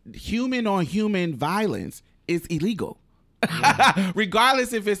 human on human violence is illegal. Yeah.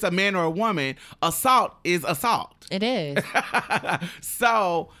 Regardless if it's a man or a woman, assault is assault. It is.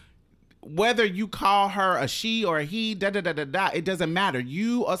 So whether you call her a she or a he, it doesn't matter.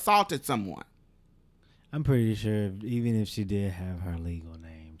 You assaulted someone. I'm pretty sure even if she did have her legal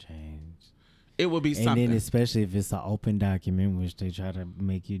name changed, it would be and something. then especially if it's an open document, which they try to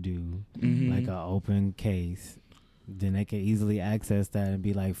make you do, like an open case, then they can easily access that and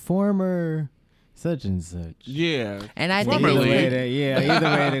be like, former such and such. Yeah. And I think Either Formerly. way, either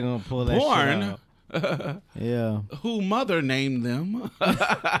way they're gonna pull that Born. shit out. Yeah. Who mother named them?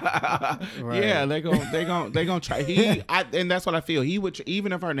 Right. Yeah, they gonna try. And that's what I feel. He would,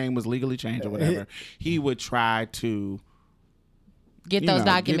 even if her name was legally changed or whatever, he would try to get you those know,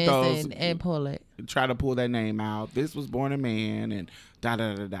 documents get those- and pull it. try to pull that name out. This was born a man, and da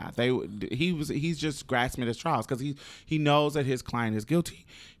da da da. He's just grasping at his trials because he knows that his client is guilty.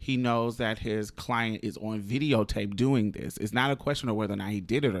 He knows that his client is on videotape doing this. It's not a question of whether or not he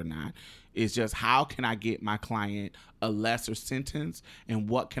did it or not. It's just, how can I get my client a lesser sentence, and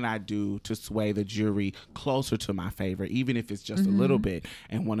what can I do to sway the jury closer to my favor, even if it's just a little bit.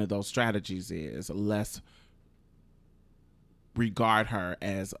 And one of those strategies is let's regard her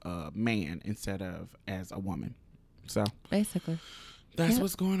as a man instead of as a woman. So Basically. that's Yep.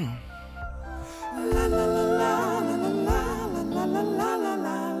 what's going on.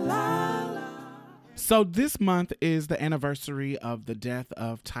 So this month is the anniversary of the death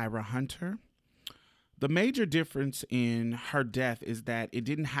of Tyra Hunter. The major difference in her death is that it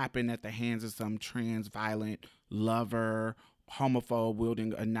didn't happen at the hands of some trans violent lover, homophobe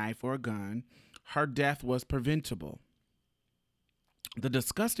wielding a knife or a gun. Her death was preventable. The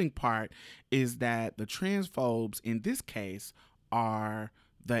disgusting part is that the transphobes in this case are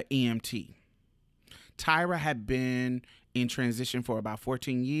the EMT. Tyra had been in transition for about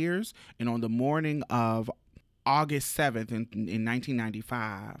 14 years, and on the morning of August 7th in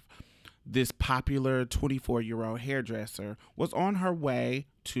 1995, this popular 24-year-old hairdresser was on her way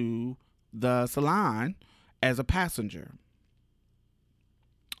to the salon as a passenger.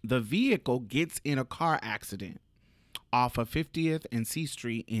 The vehicle gets in a car accident off of 50th and C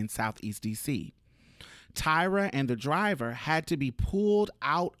Street in Southeast DC. Tyra and the driver had to be pulled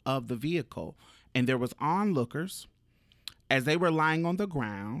out of the vehicle, and there was onlookers as they were lying on the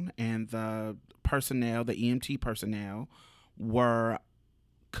ground, and the personnel, the EMT personnel, were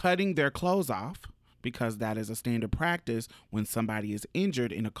cutting their clothes off, because that is a standard practice when somebody is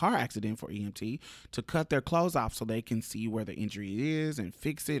injured in a car accident for EMT, to cut their clothes off so they can see where the injury is and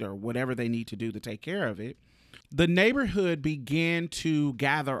fix it or whatever they need to do to take care of it. The neighborhood began to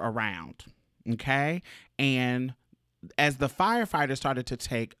gather around, okay? And as the firefighter started to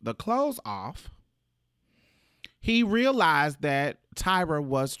take the clothes off, he realized that Tyra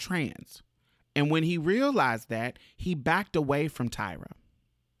was trans. And when he realized that, he backed away from Tyra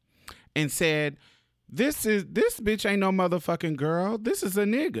and said, this bitch ain't no motherfucking girl. This is a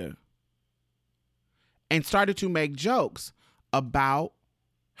nigga. And started to make jokes about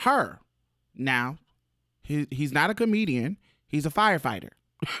her. Now, he's not a comedian. He's a firefighter.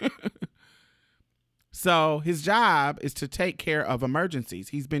 So his job is to take care of emergencies.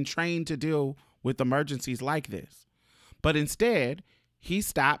 He's been trained to deal with emergencies like this. But instead, he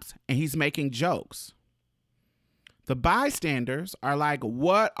stops and he's making jokes. The bystanders are like,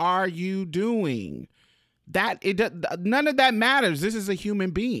 what are you doing? None of that matters. This is a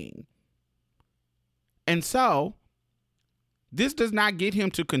human being. And so this does not get him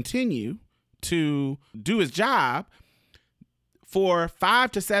to continue to do his job. For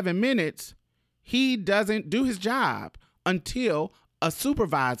 5 to 7 minutes, he doesn't do his job until a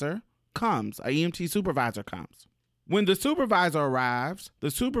supervisor comes, a EMT supervisor comes. When the supervisor arrives, the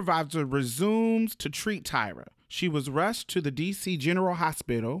supervisor resumes to treat Tyra. She was rushed to the DC General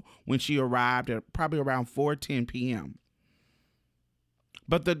Hospital when she arrived at probably around 4:10 p.m.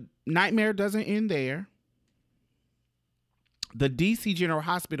 But the nightmare doesn't end there. The DC General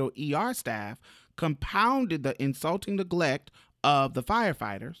Hospital ER staff compounded the insulting neglect of the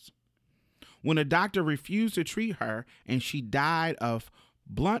firefighters when a doctor refused to treat her, and she died of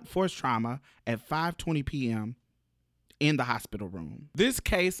blunt force trauma at 5:20 p.m. in the hospital room. This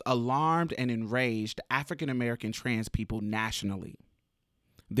case alarmed and enraged African-American trans people nationally.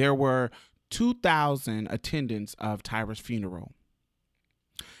 There were 2,000 attendants of Tyra's funeral.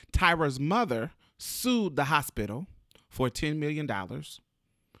 Tyra's mother sued the hospital for $10 million.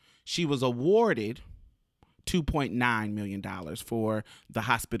 She was awarded $2.9 million for the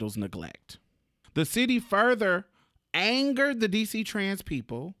hospital's neglect. The city further angered the DC trans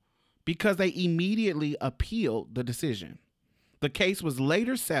people because they immediately appealed the decision. The case was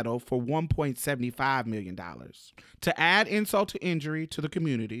later settled for $1.75 million. To add insult to injury to the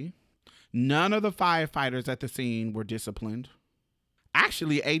community, none of the firefighters at the scene were disciplined.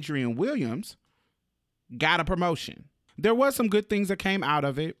 Actually, Adrian Williams got a promotion. There was some good things that came out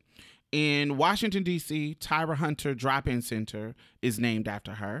of it. In Washington, D.C., Tyra Hunter Drop-In Center is named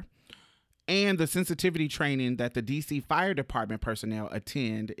after her. And the sensitivity training that the DC Fire Department personnel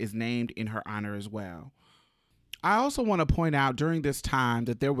attend is named in her honor as well. I also want to point out during this time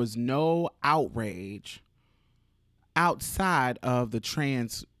that there was no outrage outside of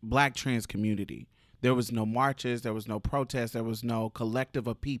the Black trans community. There was no marches, there was no protests, there was no collective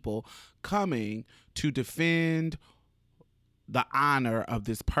of people coming to defend the honor of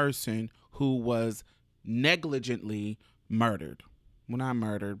this person who was negligently murdered. Well, not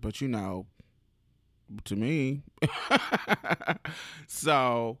murdered, but to me.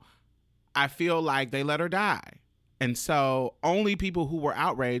 So I feel like they let her die. And so only people who were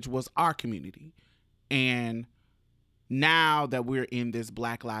outraged was our community. And now that we're in this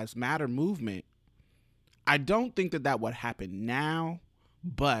Black Lives Matter movement, I don't think that would happen now,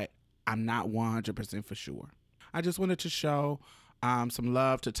 but I'm not 100% for sure. I just wanted to show some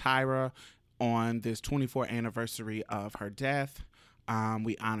love to Tyra on this 24th anniversary of her death.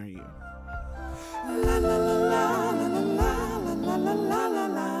 We honor you.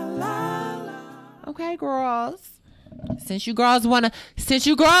 Okay, girls. Since you girls wanna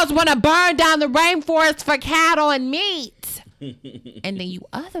burn down the rainforest for cattle and meat, and then you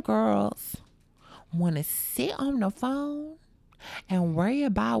other girls wanna sit on the phone and worry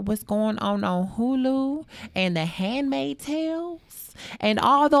about what's going on Hulu and The Handmaid's Tales and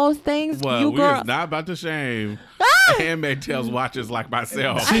all those things. Well, you we girls is not about to shame Handmaid's Tales watchers like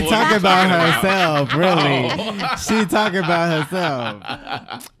myself. She talking about herself, really. She talking about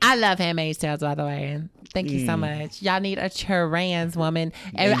herself. I love Handmaid's Tales, by the way. Thank you so much. Y'all need a trans woman.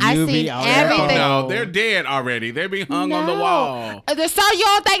 And And I you seen be out there. everything. No, they're dead already. They're being hung on the wall. So you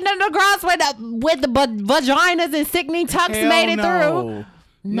don't think none of the girls with the vaginas and sickening tucks Hell made it no. through?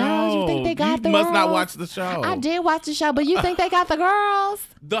 No, you think they got the You must not girls? watch the show. I did watch the show, but you think they got the girls?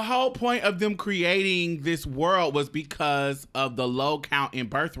 The whole point of them creating this world was because of the low count in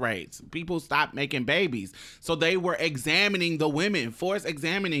birth rates. People stopped making babies. So they were examining the women, force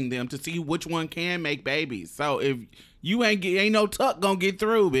examining them to see which one can make babies. So if you ain't no tuck gonna get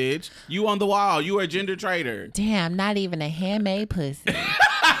through, bitch. You on the wall. You a gender traitor. Damn, not even a handmade pussy.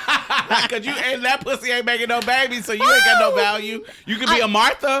 Cause that pussy ain't making no babies, so you ain't got no value. You could be a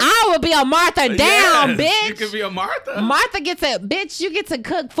Martha. I would be a Martha down, Yes, bitch. You could be a Martha. Martha gets a bitch. You get to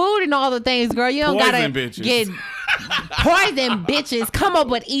cook food and all the things, girl. You don't Poison gotta bitches. get poison bitches. Come up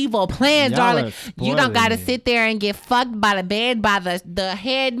with evil plans, Y'all darling. are You don't gotta spoiling it. sit there and get fucked by the bed by the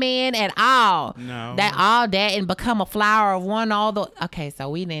head man at all. No. That and become a flower of one. All the okay. So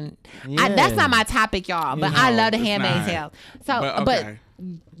we didn't. That's Yeah. not my topic, y'all. But I No, love the it's Handmaid's not. Tale. So, But, but okay.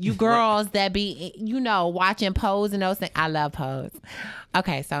 you girls that be, watching Pose and those things. I love Pose.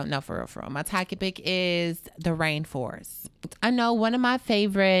 Okay, so no, for real. My topic is the rainforest. I know one of my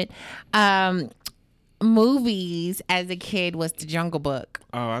favorite movies as a kid was The Jungle Book.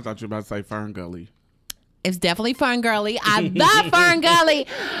 Oh, I thought you were about to say Fern Gully. It's definitely Fern Gully. I love Fern Gully.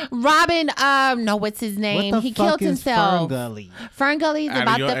 Robin, no, what's his name? What the He fuck killed is himself. Fern Gully? Fern Gully is Out of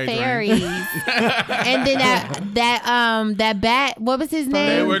about your the age range. fairies. And then that bat, what was his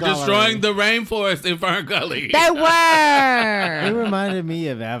They name? were Gully. destroying the rainforest in Fern Gully. They It were. reminded me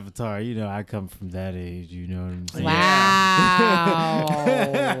of Avatar. You know, I come from that age. You know what I'm saying? Wow.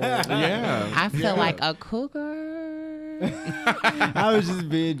 Yeah. I feel like a cougar. I was just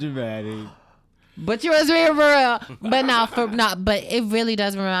being dramatic. But you was real for real. But but it really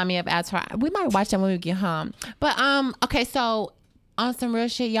does remind me of Avatar. We might watch that when we get home. But okay, so on some real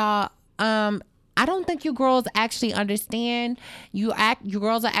shit, y'all. I don't think you girls actually understand. You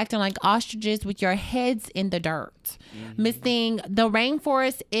girls are acting like ostriches with your heads in the dirt. Missing the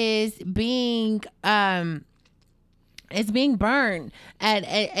rainforest is being it's being burned at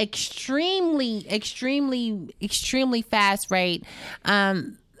an extremely fast rate.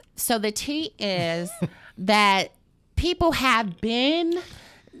 So the tea is that people have been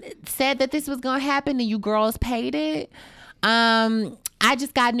said that this was going to happen and you girls paid it. I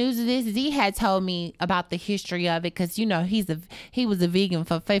just got news of this. Z had told me about the history of it because, he was a vegan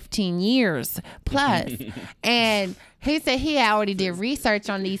for 15 years plus. And he said he already did research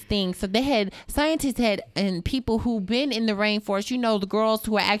on these things. So scientists and people who've been in the rainforest, the girls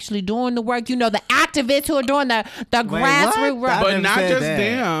who are actually doing the work, the activists who are doing the grassroots what? work. But never not said just that.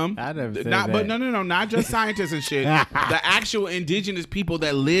 them. I never said But that. no, not just scientists and shit. The actual indigenous people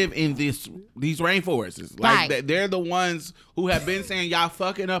that live in these rainforests, like Right. they're the ones who have been saying y'all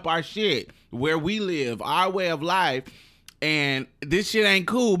fucking up our shit, where we live, our way of life, and this shit ain't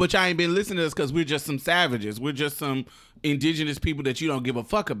cool. But y'all ain't been listening to us because we're just some savages. We're just some indigenous people that you don't give a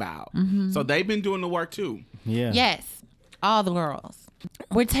fuck about. So they've been doing the work too. Yeah. Yes, all the girls.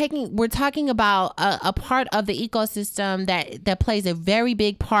 We're talking about a part of the ecosystem that plays a very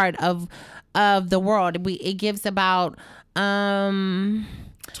big part of the world. It gives about 20%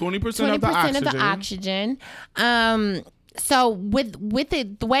 of the 20% of oxygen. the oxygen. So with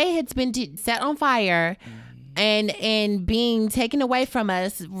it, the way it's been set on fire and being taken away from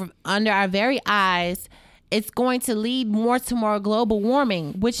us under our very eyes, it's going to lead more to more global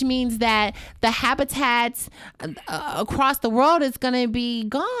warming, which means that the habitats across the world is going to be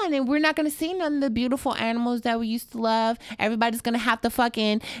gone, and we're not going to see none of the beautiful animals that we used to love. Everybody's going to have to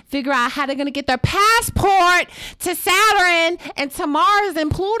fucking figure out how they're going to get their passport to Saturn and to Mars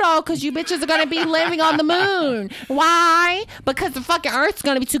and Pluto, because you bitches are going to be living on the moon. Why? Because the fucking Earth's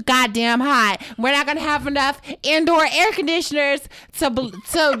going to be too goddamn hot. We're not going to have enough indoor air conditioners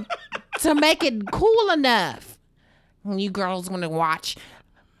to make it cool enough. You girls want to watch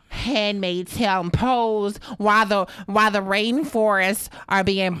Handmaid's Tale and Pose while the rainforests are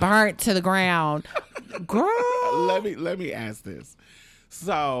being burnt to the ground. Girl. Let me ask this.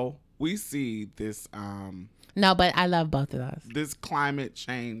 So we see this No, but I love both of those. this climate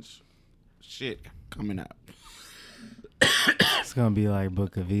change shit coming up, It's gonna be like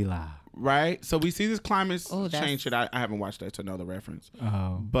Book of Eli. right? So we see this climate Oh, that's- change shit. I haven't watched that to know the reference,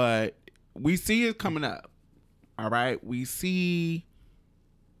 Oh. but we see it coming up. All right, we see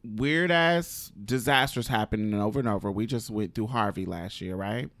weird ass disasters happening over and over. We just went through Harvey last year,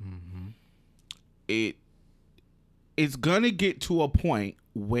 right? Mm-hmm. it's going to get to a point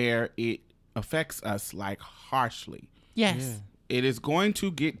where it affects us like harshly. Yes. It is going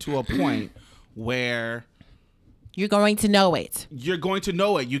to get to a point where You're going to know it. you're going to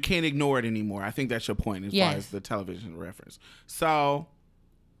know it. You can't ignore it anymore. I think that's your point as Yes. far as the television reference. So,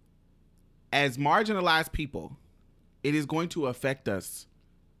 as marginalized people, it is going to affect us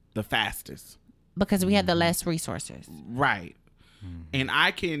the fastest. Because we have the less resources. Right. And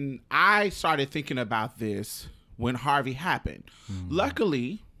I started thinking about this when Harvey happened.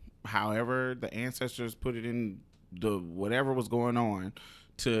 Luckily, however, the ancestors put it in the whatever was going on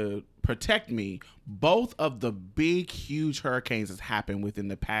to protect me. Both of the big, huge hurricanes that's happened within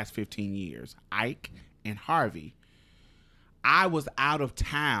the past 15 years, Ike and Harvey, I was out of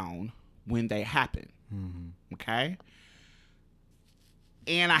town when they happened. Okay?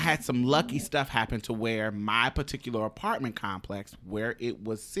 And I had some lucky stuff happen to where my particular apartment complex where it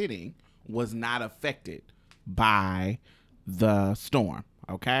was sitting was not affected by the storm.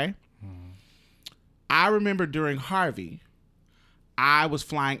 Okay? I remember during Harvey, I was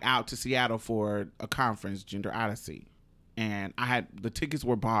flying out to Seattle for a conference, Gender Odyssey. And the tickets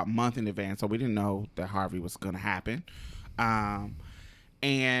were bought a month in advance, so we didn't know that Harvey was going to happen.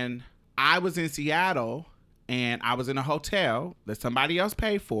 And I was in Seattle, and I was in a hotel that somebody else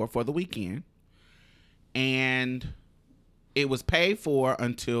paid for the weekend. And it was paid for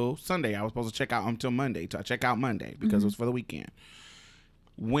until Sunday. I was supposed to check out until Monday. I check out Monday because it was for the weekend.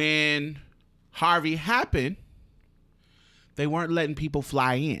 When Harvey happened, they weren't letting people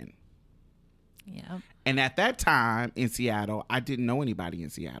fly in. Yeah. And at that time in Seattle, I didn't know anybody in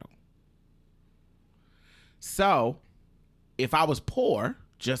Seattle. So if I was poor,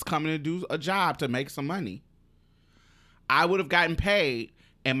 just coming to do a job to make some money, I would have gotten paid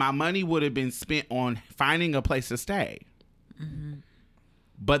and my money would have been spent on finding a place to stay.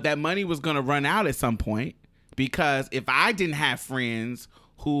 But that money was going to run out at some point because if I didn't have friends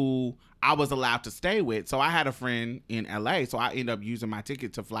who I was allowed to stay with, so I had a friend in LA, so I ended up using my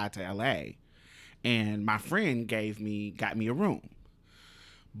ticket to fly to LA. And my friend got me a room.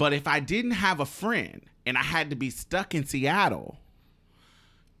 But if I didn't have a friend and I had to be stuck in Seattle,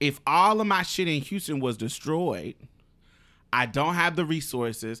 if all of my shit in Houston was destroyed, I don't have the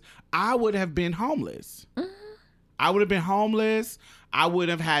resources, I would have been homeless. I would have been homeless. I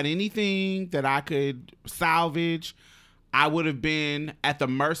wouldn't have had anything that I could salvage. I would have been at the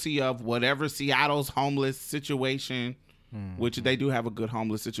mercy of whatever Seattle's homeless situation, which they do have a good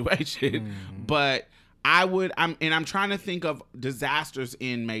homeless situation. But I'm trying to think of disasters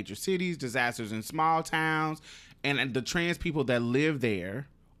in major cities, disasters in small towns, and the trans people that live there,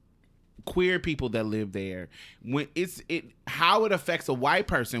 queer people that live there, when how it affects a white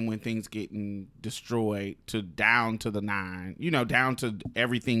person when things getting destroyed down to the nine, down to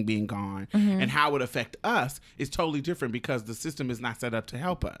everything being gone, and how it affect us is totally different because the system is not set up to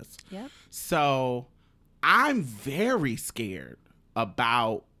help us. Yep. So I'm very scared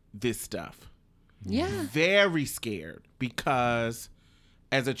about this stuff. Yeah. Very scared because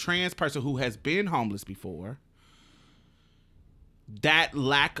as a trans person who has been homeless before, that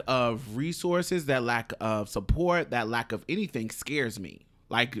lack of resources, that lack of support, that lack of anything scares me,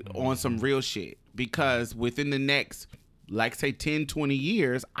 like on some real shit. Because within the next, like say 10, 20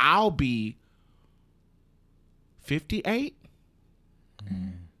 years, I'll be 58.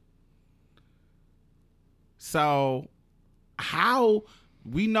 So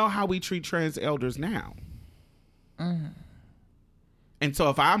we know how we treat trans elders now. And so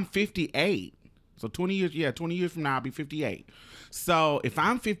if I'm 58, so 20 years from now, I'll be 58. So if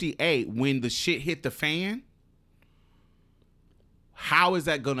I'm 58, when the shit hit the fan, how is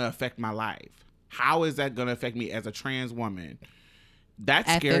that going to affect my life? How is that going to affect me as a trans woman? That's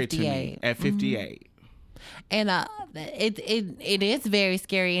At scary 58. to me at 58. And it is very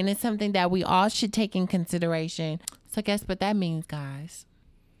scary, and it's something that we all should take in consideration. So guess what that means, guys?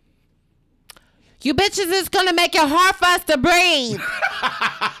 You bitches is gonna make it hard for us to breathe.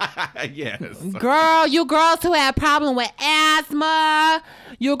 Yes. Girl, you girls who have problem with asthma,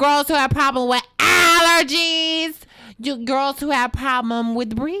 you girls who have problem with allergies, you girls who have problem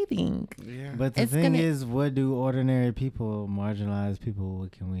with breathing. Yeah. But the It's thing gonna- is, what do ordinary people, marginalized people,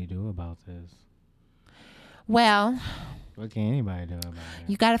 what can we do about this? Well, What can anybody do about it?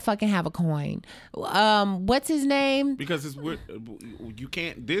 you gotta fucking have a coin. What's his name? Because you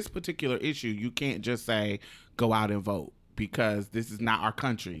can't, this particular issue, you can't just say, go out and vote because this is not our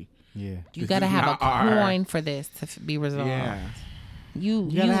country. Yeah. You This gotta is have a not our- coin for this to be resolved. Yeah. You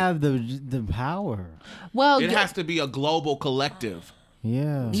You gotta have the power. well, It has to be a global collective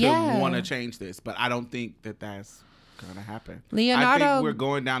Yeah. to Yeah. want to change this, but I don't think that that's going to happen. I Leonardo- think we're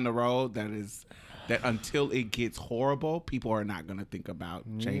going down the road that that until it gets horrible, people are not going to think about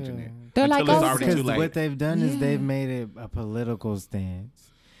changing it. They're until like, it's oh, already too Because late. what they've done is they've made it a political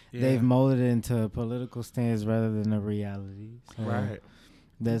stance. Yeah. They've molded it into a political stance rather than a reality. So Right.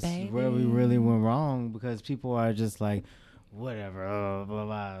 That's where we really went wrong, because people are just like, whatever, blah,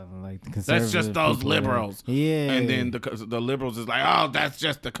 blah, like the conservative. That's just those people liberals. Yeah. And then the liberals is like, oh, that's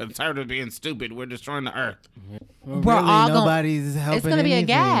just the conservative being stupid. We're destroying the earth. Well, We're really, all nobody's helping it's gonna be a anything.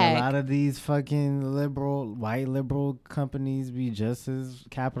 gag. A lot of these fucking white liberal companies be just as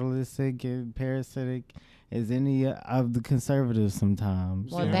capitalistic and parasitic as any of the conservatives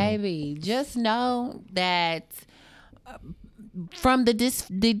sometimes. Well, So, baby, just know that from the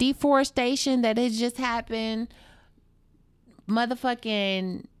deforestation that has just happened,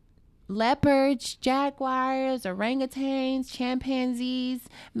 motherfucking leopards, jaguars, orangutans, chimpanzees,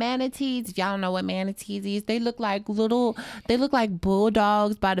 manatees. If y'all don't know what manatees is, they look like bulldogs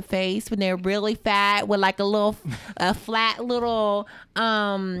by the face when they're really fat with like a flat little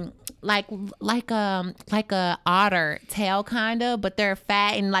like a otter tail kind of, but they're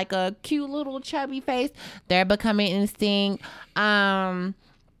fat and like a cute little chubby face. They're becoming extinct.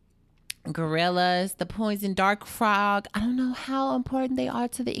 Gorillas, the poison dart frog. I don't know how important they are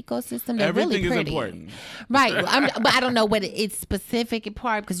to the ecosystem. They're Everything really is pretty. important. Right. But I don't know what its specific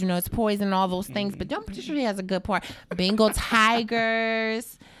part, because it's poison and all those things. But I'm pretty sure he has a good part. Bengal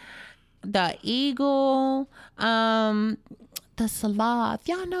tigers, the eagle, the sloth.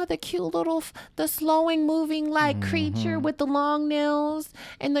 Y'all know the cute little, the slowing moving like creature with the long nails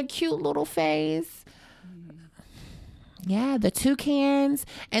and the cute little face. Yeah, the toucans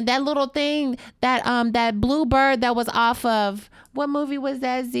and that little thing, that blue bird that was off of, what movie was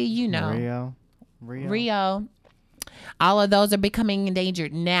that, Z? You know. Rio. All of those are becoming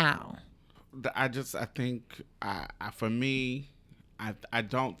endangered now. I think for me, I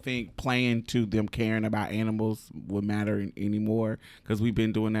don't think playing to them caring about animals would matter anymore, because we've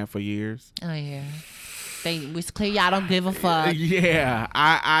been doing that for years. Oh yeah, it's clear y'all don't give a fuck. Yeah,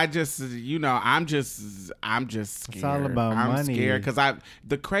 I just, I'm just scared. It's all about I'm money. scared because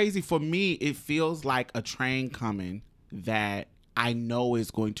the crazy for me, it feels like a train coming that I know is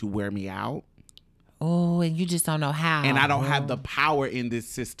going to wear me out, Oh, and you just don't know how. and I don't have the power in this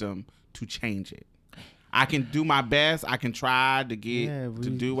system to change it. I can do my best. I can try to to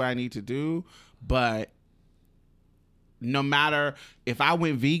do what I need to do, but no matter if I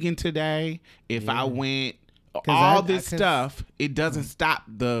went vegan today, if I went all this stuff, it doesn't stop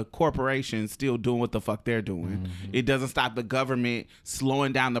the corporations still doing what the fuck they're doing. It doesn't stop the government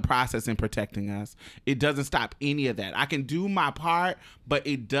slowing down the process and protecting us. It doesn't stop any of that. I can do my part, but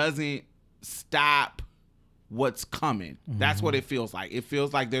it doesn't stop what's coming. That's what it feels like. It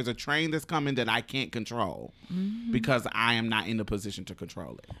feels like there's a train that's coming that I can't control because I am not in the position to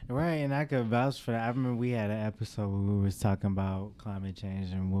control it. Right, and I could vouch for that. I remember we had an episode where we was talking about climate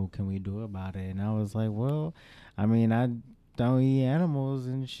change and what can we do about it. And I was like, well, I mean, I don't eat animals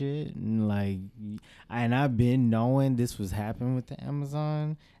and shit. And I've been knowing this was happening with the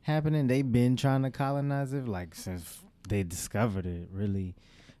Amazon happening. They've been trying to colonize it since they discovered it, really.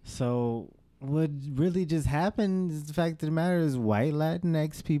 So what really just happened is the fact of the matter is white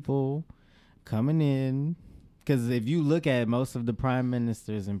Latinx people coming in, because if you look at most of the prime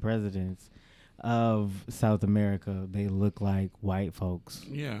ministers and presidents of South America, they look like white folks.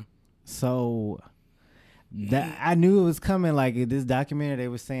 Yeah. So that I knew it was coming. Like this documentary, they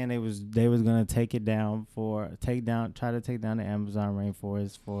were saying they was gonna try to take down the Amazon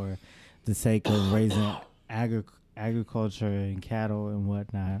rainforest for the sake of raising agriculture and cattle and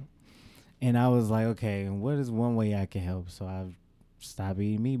whatnot. And I was like, okay, what is one way I can help? So I stopped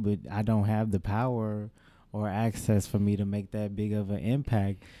eating meat, but I don't have the power or access for me to make that big of an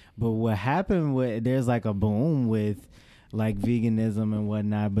impact. But what happened there's like a boom with like veganism and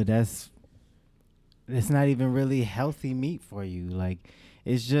whatnot, but it's not even really healthy meat for you. Like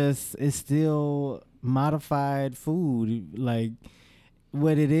it's still modified food. Like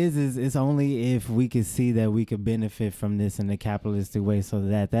what it is it's only if we could see that we could benefit from this in a capitalistic way, so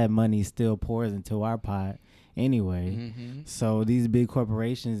that money still pours into our pot anyway. So these big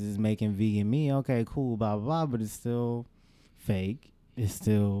corporations is making vegan meat. Okay, cool, blah, blah, blah, but it's still fake. It's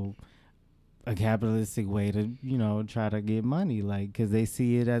still a capitalistic way to, try to get money, like, because they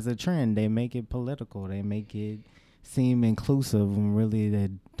see it as a trend. They make it political. They make it seem inclusive when really they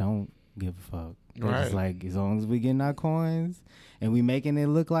don't give a fuck. They're just like, as long as we getting our coins and we making it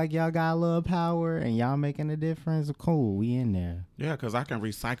look like y'all got a little power and y'all making a difference, cool, we in there. Yeah, because I can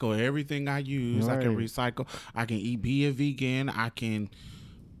recycle everything I use. Right. I can recycle. I can be a vegan. I can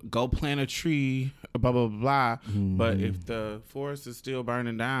go plant a tree, blah, blah, blah. But if the forest is still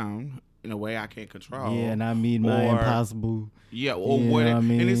burning down, in a way I can't control. Yeah, and I mean my Or- impossible. Yeah, or You know what? what I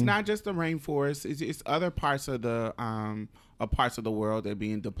And it's mean? not just the rainforest. It's other parts of the world that are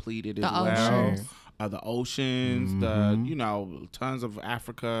being depleted as The well. oceans. The oceans, the tons of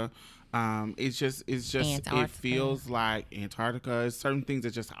Africa. It's just it Antarctica. feels like Antarctica. Certain things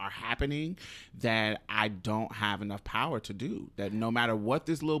that just are happening that I don't have enough power to do. That no matter what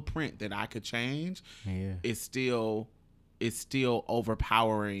this little print that I could change, Yeah. it's still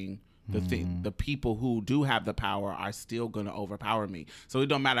overpowering the thing. The people who do have the power are still going to overpower me. So it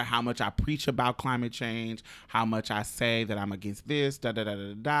don't matter how much I preach about climate change, how much I say that I'm against this, da da da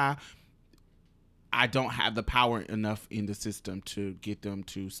da da. I don't have the power enough in the system to get them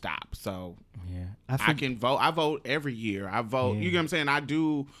to stop. So Yeah. I can vote. I vote every year. I vote. Yeah. You know what I'm saying? I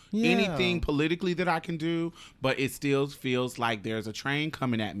do Yeah. anything politically that I can do, but it still feels like there's a train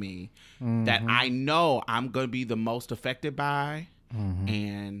coming at me that I know I'm going to be the most affected by,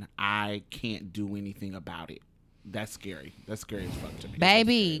 and I can't do anything about it. That's scary. That's scary as fuck to me.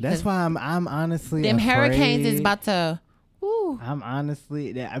 Baby. That's 'cause why I'm honestly them hurricanes is afraid. about to. Woo. I'm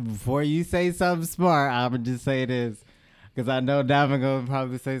honestly, before you say something smart, I'm gonna just say this, because I know Diamond gonna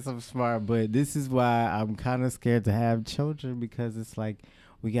probably say something smart, but this is why I'm kind of scared to have children, because it's like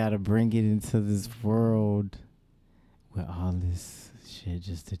we gotta bring it into this world where all this shit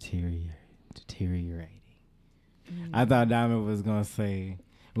just deteriorating. I thought Diamond was gonna say,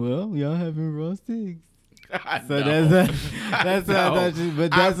 "Well, y'all having roasting." So No. that's what I No. thought you,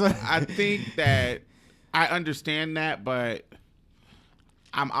 but that's what I think that I understand that, but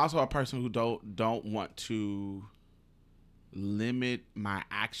I'm also a person who don't want to limit my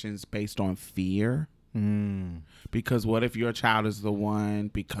actions based on fear. Because what if your child is the one,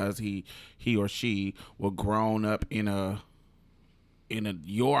 because he or she were grown up in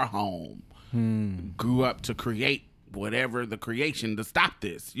your home, grew up to create whatever the creation to stop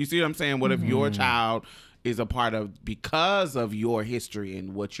this. You see what I'm saying? What if your child is a part of, because of your history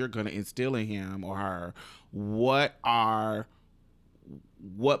and what you're going to instill in him or her, what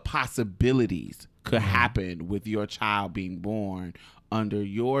possibilities could happen with your child being born under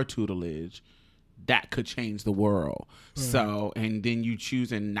your tutelage that could change the world. So, and then you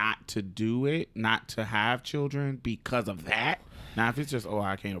choosing not to do it, not to have children because of that. Now, if it's just, oh,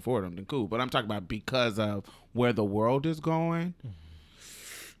 I can't afford them, then cool. But I'm talking about because of where the world is going.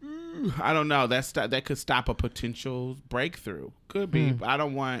 I don't know. That could stop a potential breakthrough. Could be. I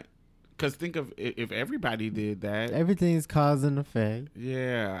don't want, because think of if everybody did that. everything's cause and effect.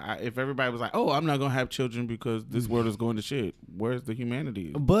 Yeah, if everybody was like, "Oh, I'm not gonna have children because this world is going to shit," where's the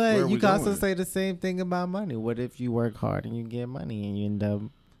humanity? Where But are you we can also going? say the same thing about money. What if you work hard and you get money and you end up,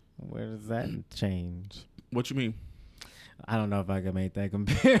 where does that change? What you mean? I don't know if I can make that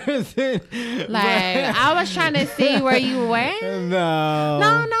comparison. Like, I was trying to see where you went. No.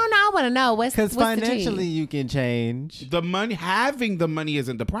 No. I want to know what's Because what's the financially tea? you can change. The money, having the money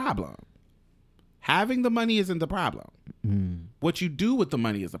isn't the problem. Having the money isn't the problem. What you do with the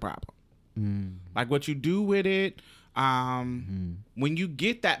money is the problem. Like what you do with it. When you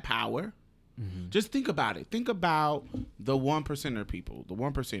get that power, just think about it. Think about the 1%er people, the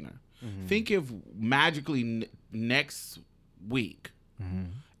 1%er. Think if magically next week,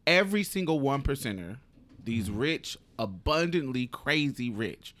 every single 1%er, these rich, abundantly crazy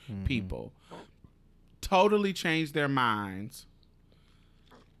rich people, totally change their minds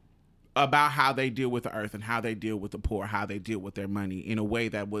about how they deal with the earth and how they deal with the poor, how they deal with their money in a way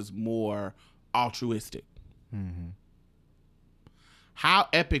that was more altruistic. How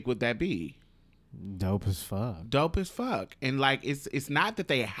epic would that be? Dope as fuck. Dope as fuck. And like it's not that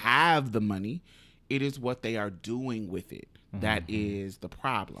they have the money, it is what they are doing with it that is the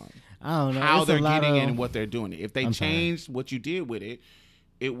problem. I don't know. How It's a they're lot getting it of- and what they're doing it. If they I'm sorry. changed what you did with it,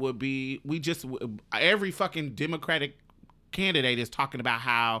 it would be every fucking Democratic candidate is talking about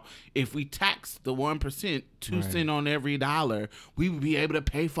how if we tax the 1%, 2 cents on every dollar, we would be able to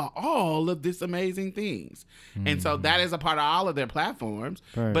pay for all of this amazing things. And so that is a part of all of their platforms.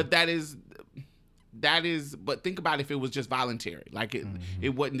 Right. But but think about if it was just voluntary. Like it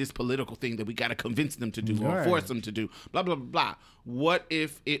wasn't this political thing that we got to convince them to do or Right. force them to do, blah, blah, blah, blah. What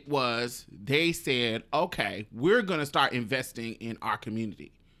if it was, they said, okay, we're going to start investing in our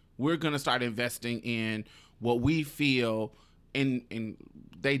community. We're going to start investing in what we feel in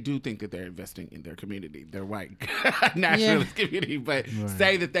they do think that they're investing in their community, their white nationalist community, but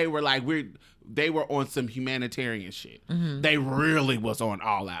say that they were like, they were on some humanitarian shit. They really was on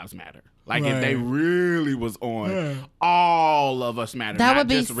All Lives Matter. Like if they really was on all of us matter, That not would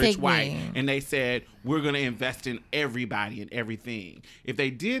be just rich white. sickening. And they said, we're going to invest in everybody and everything. If they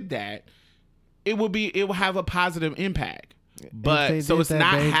did that, it will have a positive impact. But so did it's that,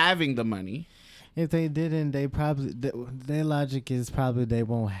 not having the money. If they didn't, they probably their logic is probably they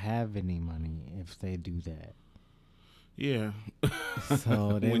won't have any money if they do that. Yeah.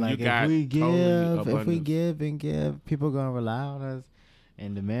 So they When you like got if we totally give and give, people gonna rely on us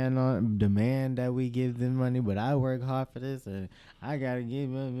and demand that we give them money. But I work hard for this, and I gotta give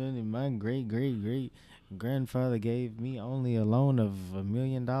my money. My great grandfather gave me only a loan of $1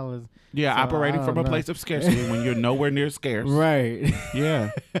 million. Yeah, So operating I from don't a know. place of scarcity when you're nowhere near scarce. Right.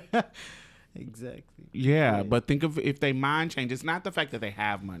 Yeah. Exactly. Yeah, but think of if they mind change. It's not the fact that they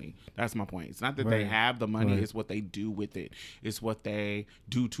have money. That's my point. It's not that they Right. have the money. Right. It's what they do with it. It's what they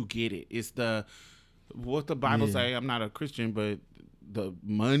do to get it. It's what the Bible Yeah. say. I'm not a Christian, but the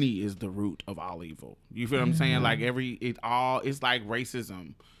money is the root of all evil. You feel what I'm saying? Like it's like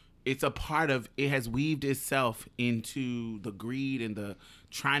racism. It's a part of it has weaved itself into the greed and the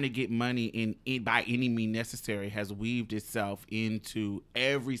trying to get money in by any means necessary has weaved itself into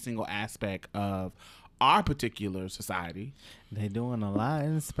every single aspect of our particular society. They doing a lot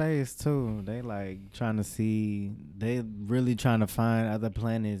in space too. They like trying to see. They really trying to find other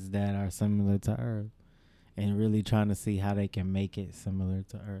planets that are similar to Earth, and really trying to see how they can make it similar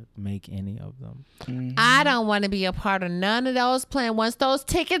to Earth. Make any of them. I don't want to be a part of none of those plans. Once those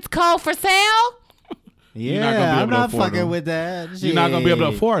tickets go for sale, You're not gonna be Yeah, able I'm to not afford fucking them. with that. You're not gonna be able to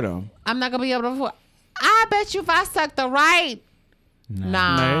Shit. afford them. I'm not gonna be able to afford. I bet you if I suck the right,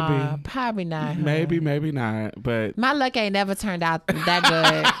 nah, Maybe. probably not. Maybe not. But My luck ain't never turned out that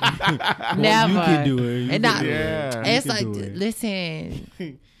good. Well, Never. you can do it. You And can I- do it. Yeah. You It's can like, do it. listen,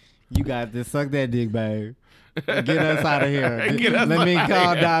 You got this. Suck that dick, babe. Get us out of here. Get us Let me outta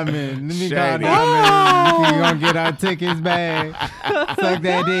call here. Diamond. Let me call Shady. Diamond. You gonna get our tickets back? Suck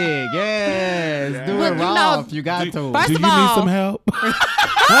that dick. Yes. Do Well, it you know, Rolf. You got to. first do of you need all- some help? first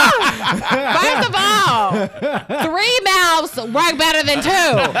of all, 3 mouths work better than 2.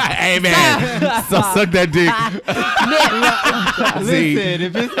 Hey man, so suck that dick. Listen,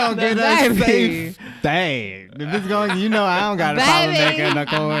 if it's gonna get us Baby. safe, dang. If it's going, I don't got a problem Baby. making a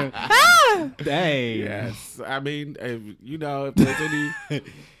coin. Dang. Yes, I mean, if there's any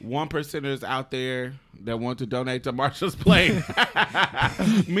 1%ers out there that want to donate to Marsha's Plate,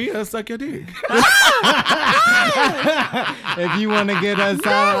 Mia, suck your dick. If you want to get us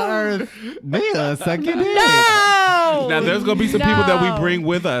out of Earth, Mia, suck your dick. No. Now, there's gonna be some people that we No. bring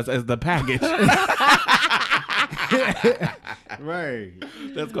with us as the package. Right.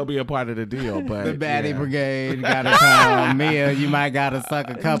 That's gonna be a part of the deal. But The baddie yeah. brigade gotta come. Mia, you might gotta suck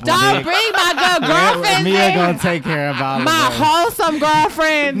a couple Don't dicks. bring my good girlfriends Mia in. gonna take care of all My of us. wholesome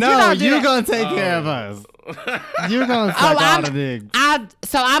girlfriends. No, don't do you that. gonna take care of us. You gonna suck all the dicks.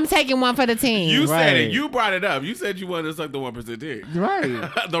 So I'm taking one for the team. You said it. Right. You brought it up. You said you wanted to suck the 1% dick. Right.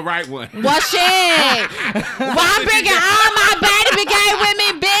 The right one. Well, shit. Well, I'm bringing all my baddie brigade with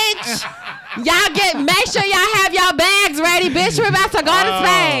me, bitch. Y'all make sure y'all have y'all bags ready, bitch. We're about to go to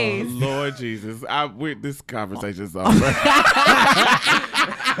space. Lord Jesus. This conversation's over.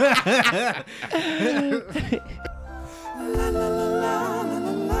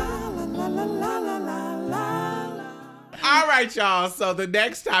 All right, y'all. So the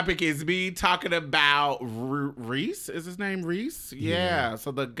next topic is me talking about Reese. Is his name Reese? Yeah.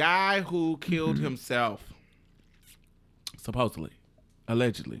 So the guy who killed himself, supposedly,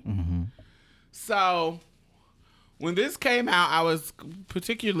 allegedly. So when this came out, I was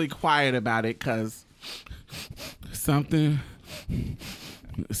particularly quiet about it because something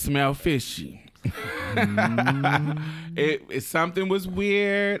smelled fishy. Something was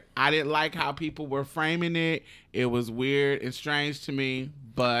weird. I didn't like how people were framing it. It was weird and strange to me,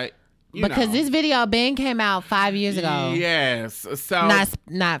 but Because this video Ben came out 5 years ago. Yes. So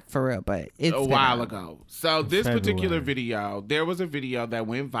Not for real, but it's a been while out. ago. So this particular February. video, there was a video that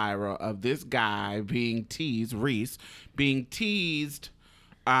went viral of this guy being teased, Reese, being teased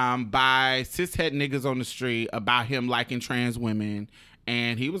by cishet niggas on the street about him liking trans women.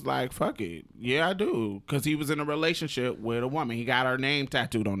 And he was like, fuck it. Yeah, I do. Because he was in a relationship with a woman. He got her name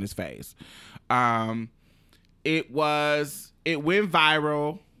tattooed on his face. It went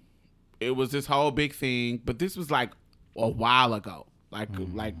viral. It was this whole big thing. But this was like a while ago. Like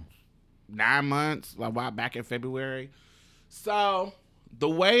 9 months, like while back in February. So the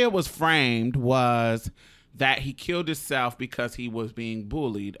way it was framed was that he killed himself because he was being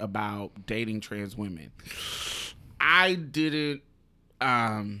bullied about dating trans women. I didn't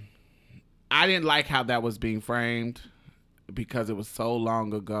like how that was being framed because it was so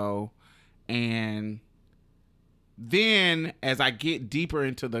long ago. And then as I get deeper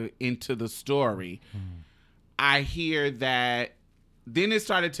into the story, I hear that then it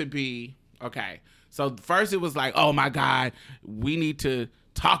started to be, okay, So first it was like, oh my God, we need to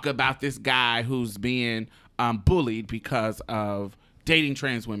talk about this guy who's being bullied because of dating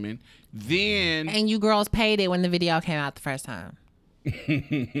trans women. Then And you girls paid it when the video came out the first time.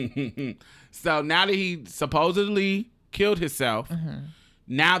 so now that he supposedly killed himself,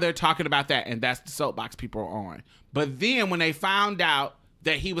 now they're talking about that, and that's the soapbox people are on. But then when they found out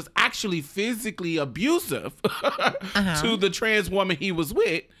that he was actually physically abusive to the trans woman he was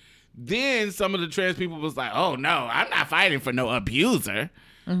with, then some of the trans people was like, oh no, I'm not fighting for no abuser.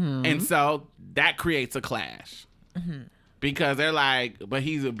 And so that creates a clash. Because they're like, but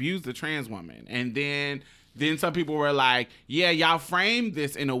he's abused the trans woman. And then some people were like, yeah, y'all framed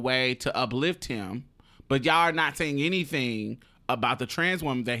this in a way to uplift him, but y'all are not saying anything about the trans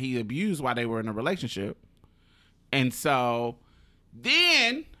woman that he abused while they were in a relationship. And so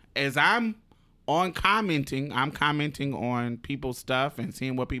then as I'm commenting on people's stuff and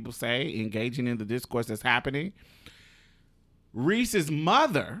seeing what people say, engaging in the discourse that's happening. Reese's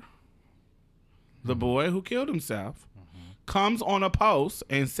mother, the boy who killed himself, comes on a post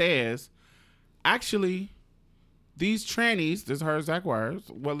and says, actually, these trannies, this is her exact words.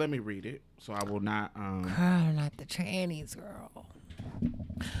 Well, let me read it so I will not. Girl, not the trannies, girl.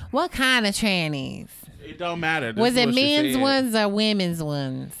 What kind of trannies? It don't matter. Was it men's ones or women's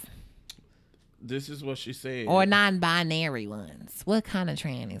ones? This is what she said. Or non-binary ones? What kind of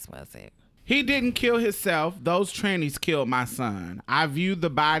trannies was it? He didn't kill himself. Those trannies killed my son. I viewed the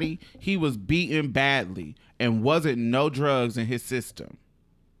body. He was beaten badly and wasn't no drugs in his system.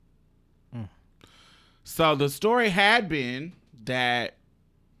 So the story had been that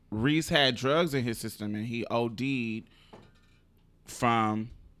Reese had drugs in his system and he OD'd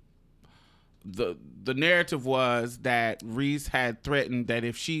from the narrative was that Reese had threatened that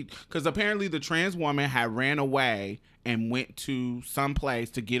if she, because apparently the trans woman had ran away and went to some place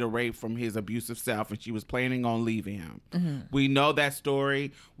to get away from his abusive self, and she was planning on leaving him. We know that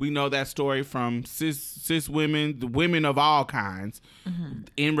story. We know that story from cis women, the women of all kinds,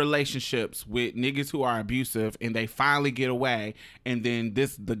 in relationships with niggas who are abusive, and they finally get away, and then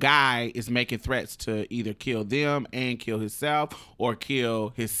the guy is making threats to either kill them and kill himself, or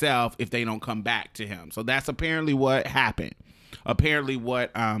kill himself if they don't come back to him. So that's apparently what happened. Allegedly what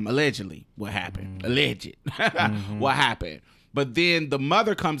happened. What happened. But then the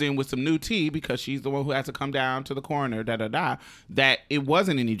mother comes in with some new tea because she's the one who has to come down to the coroner, that it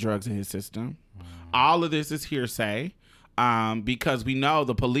wasn't any drugs in his system. All of this is hearsay because we know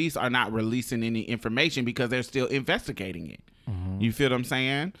the police are not releasing any information because they're still investigating it. You feel what I'm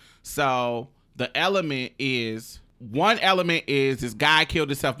saying? So one element is this guy killed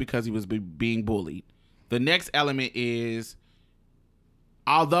himself because he was being bullied. The next element is,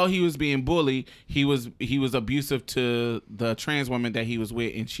 although he was being bullied, he was abusive to the trans woman that he was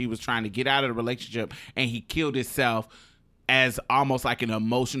with, and she was trying to get out of the relationship, and he killed himself as almost like an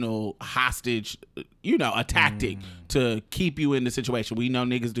emotional hostage, a tactic to keep you in the situation. We know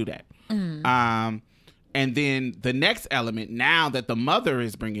niggas do that. And then the next element, now that the mother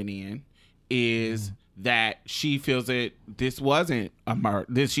is bringing in, is that she feels that this wasn't a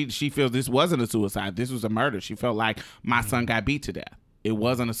murder. She feels this wasn't a suicide. This was a murder. She felt like my son got beat to death. It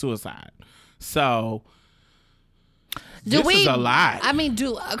wasn't a suicide. So this is a lie. I mean,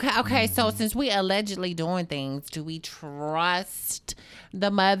 okay. So since we allegedly doing things, do we trust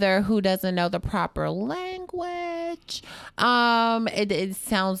the mother who doesn't know the proper language? It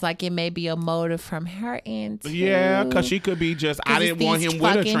sounds like it may be a motive from her end too. Yeah, because she could be just, I didn't want him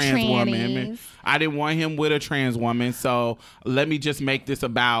with a trans woman. I didn't want him with a trans woman. So let me just make this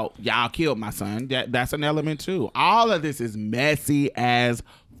about y'all killed my son. That's an element too. All of this is messy as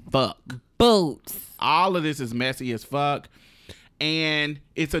fuck. Boots. All of this is messy as fuck. And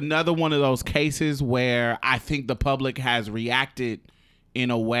it's another one of those cases where I think the public has reacted in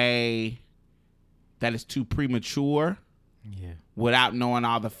a way that is too premature. Yeah. Without knowing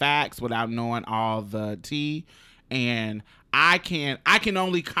all the facts, without knowing all the tea. And I can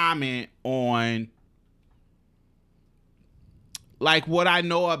only comment on like what I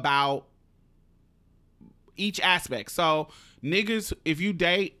know about each aspect. So niggas, if you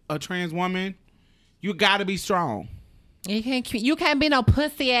date a trans woman, you gotta be strong. You can't be no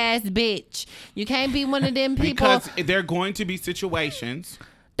pussy ass bitch. You can't be one of them people because there are going to be situations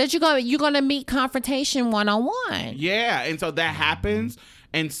that you're gonna meet confrontation 1-on-1. Yeah, and so that happens,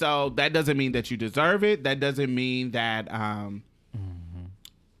 and so that doesn't mean that you deserve it. That doesn't mean that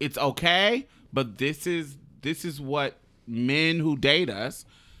it's okay. But this is what men who date us.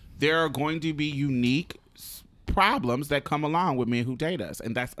 There are going to be unique problems that come along with men who date us,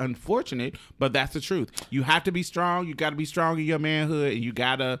 and that's unfortunate, but that's the truth. You have to be strong. You got to be strong in your manhood, and you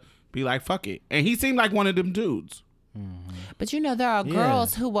gotta Be like, fuck it. And he seemed like one of them dudes. But there are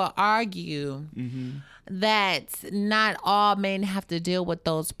girls who will argue that not all men have to deal with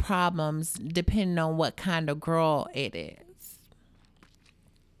those problems depending on what kind of girl it is.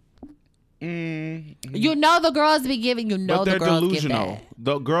 The girls be giving, but the they're girls delusional. give that.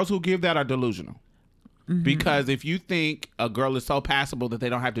 The girls who give that are delusional. Because if you think a girl is so passable that they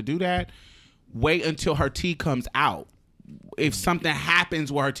don't have to do that, wait until her tea comes out. If something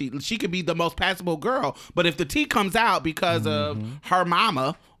happens with her tea, she could be the most passable girl. But if the tea comes out because of her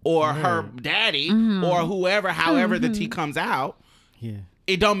mama or her daddy or whoever, however the tea comes out,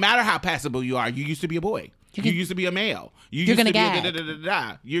 it don't matter how passable you are. You used to be a boy. You used to be a male. You're gonna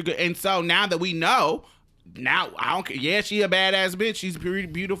gag. You're good. And so now that we know, now I don't care. Yeah, she a badass bitch. She's pretty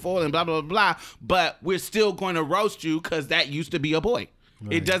beautiful and blah blah blah. But we're still going to roast you because that used to be a boy.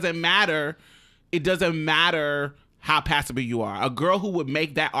 Right. It doesn't matter. It doesn't matter how passable you are. A girl who would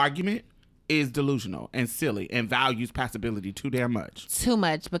make that argument is delusional and silly and values passability too damn much. Too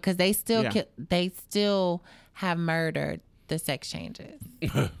much, because they still they still have murdered the sex changes.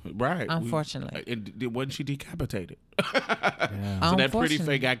 Right. Unfortunately. Wasn't she decapitated? So that pretty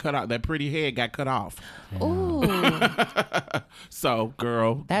face got cut off. That pretty head got cut off. Ooh. So,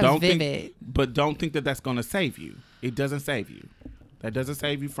 girl, that's vivid. But don't think that that's going to save you. It doesn't save you. That doesn't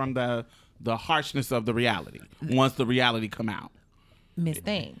save you from the harshness of the reality once the reality come out. Miss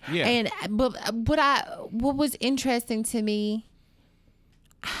Thing. Yeah. And what was interesting to me,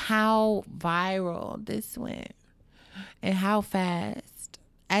 how viral this went and how fast,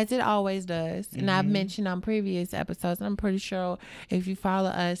 as it always does. And I've mentioned on previous episodes, and I'm pretty sure if you follow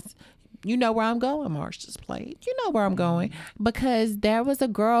us, you know where I'm going, Marsha's Plate. You know where I'm going. Because there was a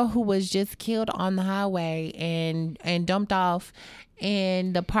girl who was just killed on the highway and dumped off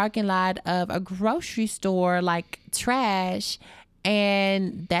in the parking lot of a grocery store like trash.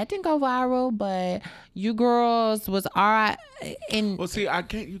 And that didn't go viral, but you girls was all right. Well, see,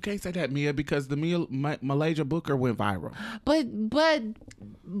 you can't say that, Mia, because the Malaysia Booker went viral. But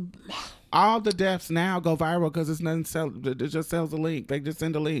all the deaths now go viral because it just sells a link. They just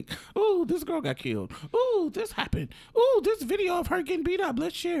send a link. Ooh, this girl got killed. Ooh, this happened. Ooh, this video of her getting beat up.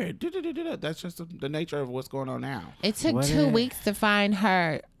 Let's share it. That's just the nature of what's going on now. It took 2 weeks to find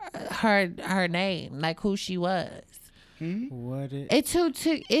her name, like who she was. It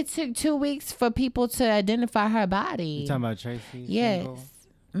took 2 weeks for people to identify her body. You talking about Tracy? Yes.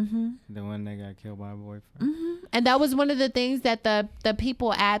 The one that got killed by a boyfriend. And that was one of the things that the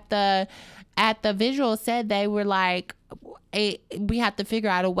people at the visual said. They were like, we have to figure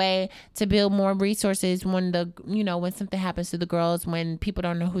out a way to build more resources when when something happens to the girls, when people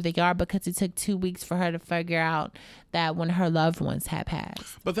don't know who they are, because it took 2 weeks for her to figure out that when her loved ones had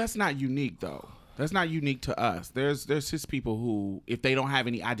passed. But that's not unique though. That's not unique to us. There's just people who, if they don't have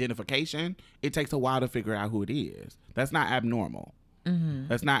any identification, it takes a while to figure out who it is. That's not abnormal.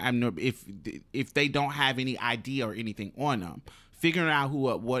 That's not abnormal. If they don't have any ID or anything on them, figuring out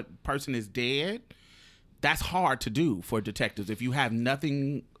what person is dead, that's hard to do for detectives if you have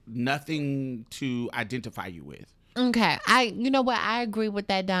nothing to identify you with. Okay, I agree with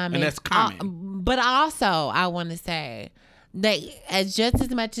that, Diamond. And that's common. But also, I want to say that just as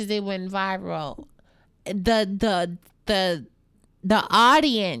much as it went viral, the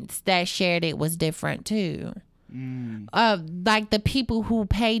audience that shared it was different too. Like the people who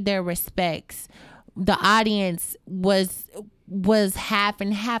paid their respects, the audience was half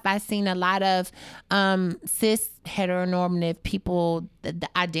and half. I seen a lot of cis heteronormative people,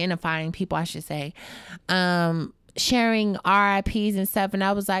 identifying people, I should say, sharing RIPs and stuff, and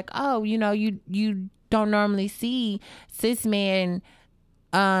I was like, oh, you don't normally see cis men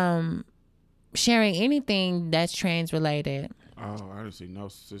sharing anything that's trans related. Oh, I didn't see no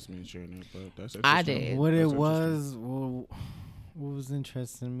cis men sharing it, but that's interesting. I did. What was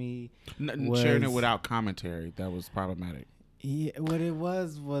interesting to me was sharing it without commentary. That was problematic. Yeah, what it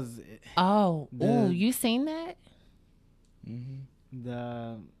was. You seen that?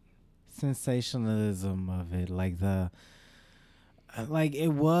 The sensationalism of it, like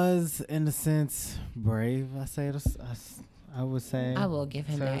it was in a sense brave. I would say. I will give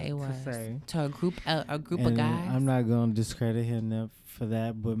him that. It was to a group of guys. I'm not gonna discredit him for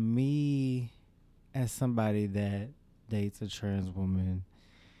that, but me, as somebody that dates a trans woman,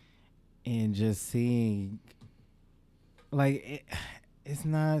 and just seeing, it's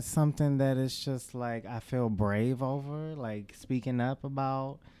not something that it's just like I feel brave over, like speaking up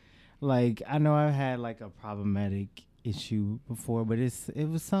about. Like I know I've had like a problematic issue before, but it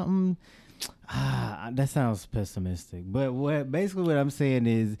was something. That sounds pessimistic, but what I'm saying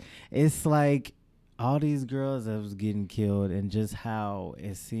is, it's like all these girls that was getting killed, and just how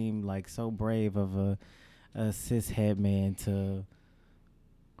it seemed like so brave of a cishet man to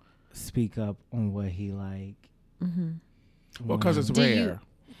speak up on what he like. Well, because it's Do you- rare.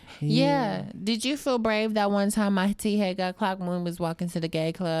 Yeah. Did you feel brave that one time my tea had got clocked when we was walking to the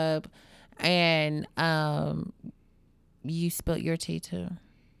gay club, and you spilled your tea too?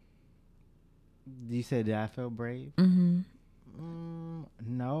 You said that I felt brave?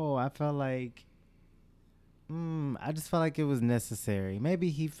 No, I felt like I just felt like it was necessary. Maybe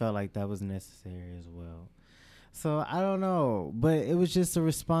he felt like that was necessary as well. So I don't know, but it was just a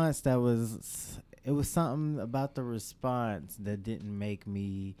response that was. It was something about the response that didn't make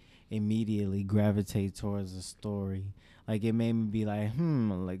me immediately gravitate towards the story. Like, it made me be like,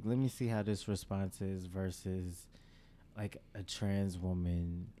 like, let me see how this response is versus like a trans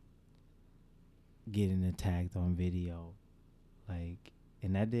woman getting attacked on video. Like,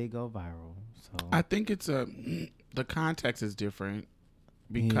 and that did go viral. So I think it's the context is different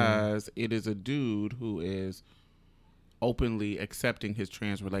because it is a dude who is openly accepting his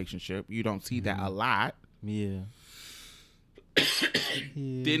trans relationship. You don't see that a lot. yeah.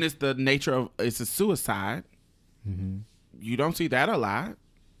 Then it's the nature of it's a suicide. You don't see that a lot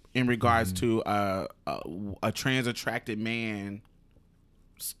in regards to a trans attracted man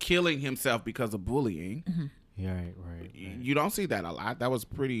killing himself because of bullying. Yeah, right. You don't see that a lot.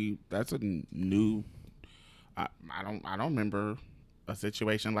 That's a new. I don't remember a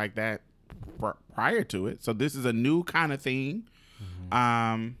situation like that prior to it. So this is a new kind of thing.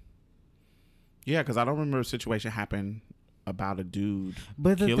 Yeah, because I don't remember a situation happen about a dude.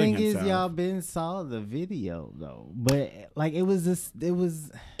 But the killing thing himself. is, y'all been saw the video though. But like, it was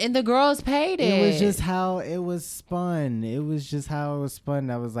And the girls paid it. it was just how it was spun. It was just how it was spun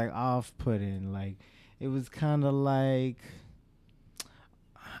that was like off-putting. Like, it was kind of like,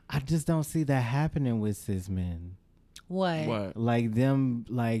 I just don't see that happening with cis men. What? Like, them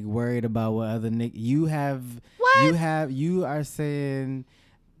like worried about what other niggas. You are saying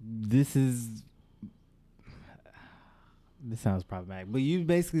this sounds problematic, but you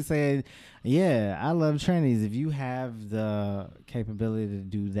basically saying, yeah, I love trannies. If you have the capability to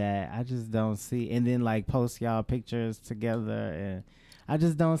do that, I just don't see. And then like post y'all pictures together, and I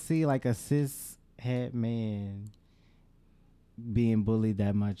just don't see like a cis het man being bullied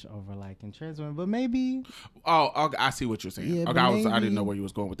that much over like in trans women. But maybe. Oh, okay, I see what you're saying. Yeah, okay, but I didn't maybe- know where you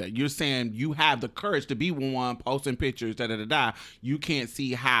was going with that. You're saying you have the courage to be one posting pictures, You can't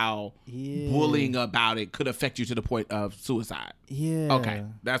see how bullying about it could affect you to the point of suicide. Yeah. Okay,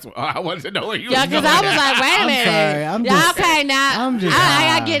 that's what I wanted to know where you. Yeah, was because going I was like, wait a I'm minute. sorry, I'm Yeah, just- okay, now I'm just-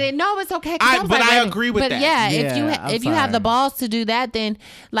 I get it. No, it's okay. 'cause I- was but like, I wait a minute. agree with but that. Yeah, Yeah, if you have the sorry. balls to do that, then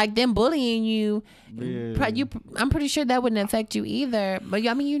like them bullying you, Yeah. I'm pretty sure that wouldn't affect you either. But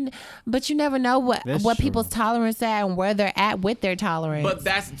I mean, you never know what That's people's true. tolerance at and where they're at with their tolerance. But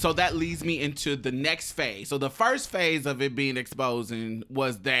that leads me into the next phase. So the first phase of it being exposing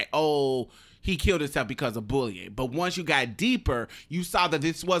was that, he killed himself because of bullying. But once you got deeper, you saw that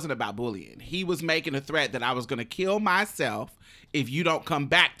this wasn't about bullying. He was making a threat that I was going to kill myself if you don't come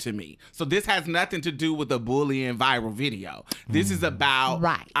back to me. So this has nothing to do with the bullying viral video. This is about,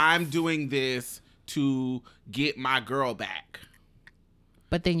 Right. I'm doing this to get my girl back.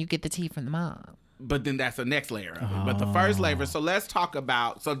 But then you get the tea from the mom. But then that's the next layer of it. But the first layer, so let's talk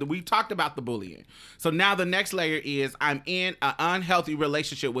about, we talked about the bullying. So now the next layer is I'm in an unhealthy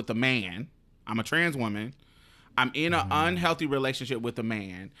relationship with a man. I'm a trans woman. I'm in an unhealthy relationship with a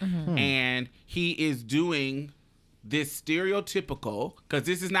man. And he is doing this stereotypical, because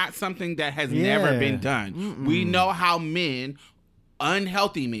this is not something that has never been done. We know how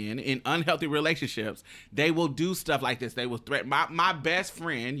unhealthy men in unhealthy relationships, they will do stuff like this. They will threaten. My best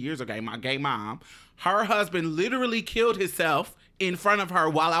friend years ago, my gay mom, her husband literally killed himself in front of her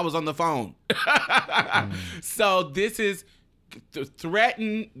while I was on the phone. So this is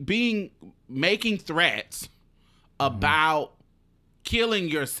making threats about killing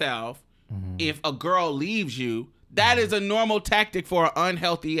yourself if a girl leaves you. That is a normal tactic for an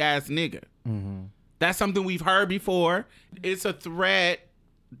unhealthy ass nigga. That's something we've heard before. It's a threat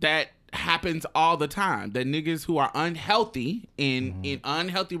that happens all the time. That niggas who are unhealthy in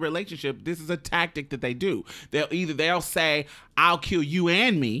unhealthy relationship, this is a tactic that they do. They'll say, I'll kill you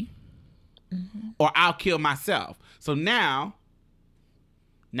and me, or I'll kill myself. So now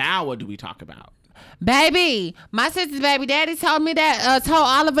what do we talk about? Baby, my sister's baby daddy told me that, told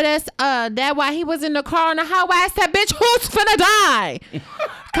Oliver that while he was in the car on the highway, I said, bitch, who's finna die?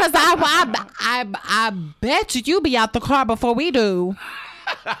 Because I bet you be out the car before we do.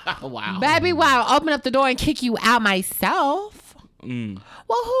 Wow. Baby, why I'll open up the door and kick you out myself.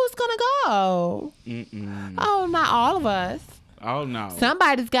 Well, who's gonna go? Oh, not all of us. Oh no.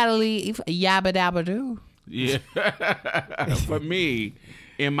 Somebody's got to leave. Yabba dabba doo. Yeah. For me,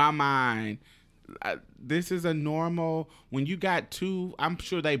 in my mind, this is a normal, when you got two, I'm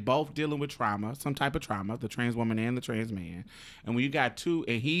sure they both dealing with trauma, some type of trauma, the trans woman and the trans man. And when you got two,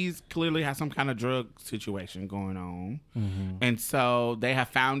 and he's clearly has some kind of drug situation going on. And so they have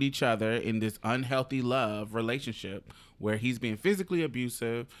found each other in this unhealthy love relationship where he's being physically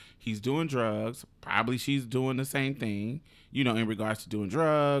abusive. He's doing drugs. Probably she's doing the same thing, you know, in regards to doing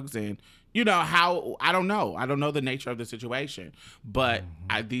drugs and, you know, how, I don't know. I don't know the nature of the situation. But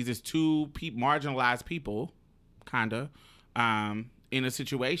these is two marginalized people, kind of, in a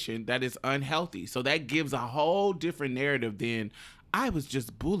situation that is unhealthy. So that gives a whole different narrative than I was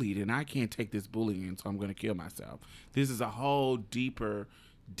just bullied and I can't take this bullying, so I'm going to kill myself. This is a whole deeper,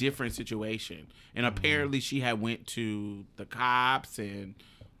 different situation. And apparently she had went to the cops and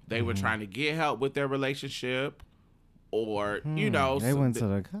they were trying to get help with their relationship. Or, you know. They went to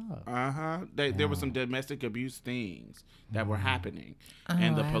the cops. There were some domestic abuse things that were happening.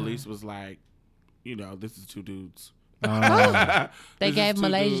 And the police was like, you know, this is two dudes. They gave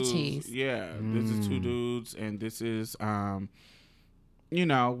Malaysia cheese. Yeah, this is two dudes. And this is, you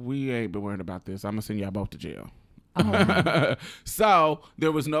know, we ain't been worried about this. I'm going to send y'all both to jail. So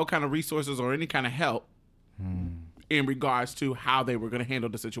there was no kind of resources or any kind of help in regards to how they were going to handle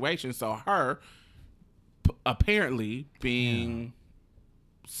the situation. So her apparently being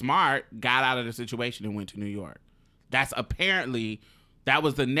smart got out of the situation and went to New York. That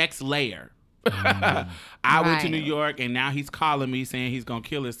was the next layer. I went to New York and now he's calling me saying he's gonna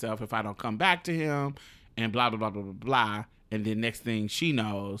kill himself if I don't come back to him and blah blah blah blah blah blah. And then next thing she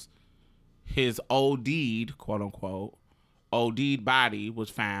knows, his OD'd, quote unquote, OD'd body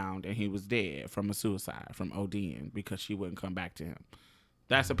was found and he was dead from a suicide, from ODing, because she wouldn't come back to him.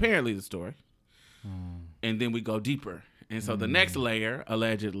 That's apparently the story. And then we go deeper. And so the next layer,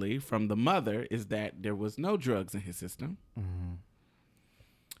 allegedly, from the mother is that there was no drugs in his system.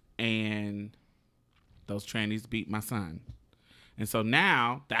 And those trannies beat my son. And so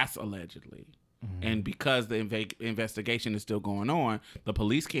now that's allegedly. And because the investigation is still going on, the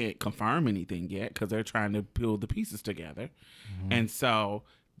police can't confirm anything yet because they're trying to pull the pieces together. And so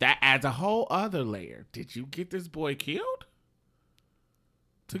that adds a whole other layer. Did you get this boy killed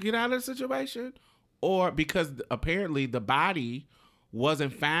to get out of the situation? Or because apparently the body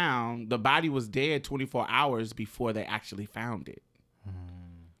wasn't found, the body was dead 24 hours before they actually found it.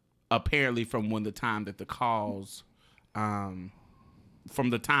 Apparently from when the time that the calls, from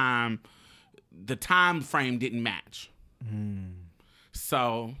the time frame didn't match.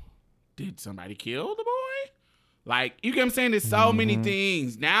 So did somebody kill the boy? Like, you get what I'm saying? There's so many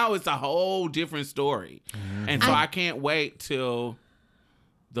things. Now it's a whole different story. And so I can't wait till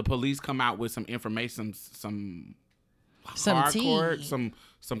the police come out with some information, some hardcore, tea.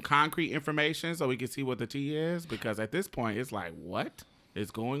 some concrete information so we can see what the tea is. Because at this point, it's like, what is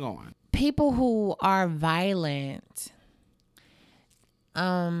going on? People who are violent,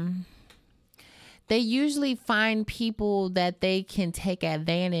 they usually find people that they can take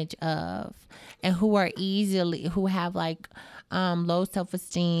advantage of and who have like low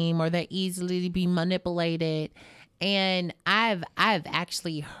self-esteem, or they're easily to be manipulated. And I've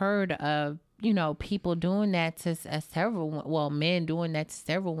actually heard of, you know, people doing that to men doing that to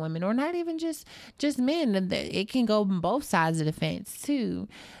several women, or not even just men. It can go on both sides of the fence too.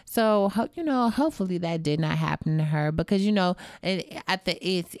 So, you know, hopefully that did not happen to her, because, you know,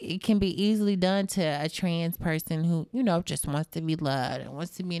 it can be easily done to a trans person who, you know, just wants to be loved and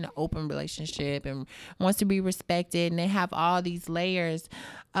wants to be in an open relationship and wants to be respected. And they have all these layers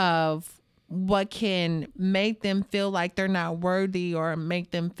of what can make them feel like they're not worthy, or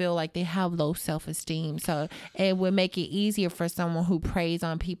make them feel like they have low self-esteem. So it would make it easier for someone who preys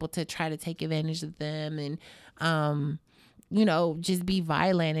on people to try to take advantage of them and, you know, just be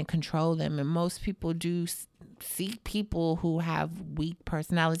violent and control them. And most people do seek people who have weak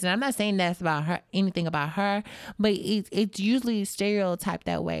personalities. And I'm not saying that's about her, anything about her, but it's usually stereotyped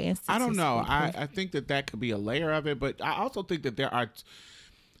that way. And I don't know. I think that could be a layer of it, but I also think that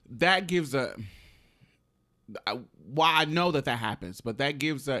that gives well, I know that happens, but that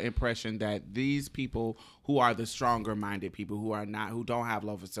gives the impression that these people who are the stronger minded people, who don't have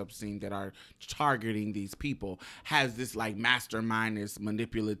low self-esteem, that are targeting these people, has this like mastermindness,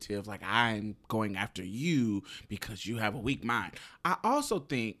 manipulative, like, I'm going after you because you have a weak mind. I also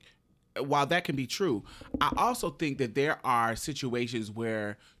think, while that can be true, I also think that there are situations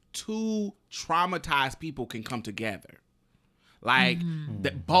where two traumatized people can come together. Like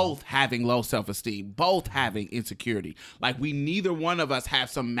both having low self-esteem, both having insecurity. Like we neither one of us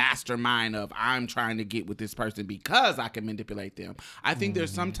have some mastermind of I'm trying to get with this person because I can manipulate them. I think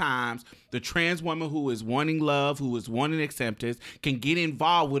there's sometimes the trans woman who is wanting love, who is wanting acceptance, can get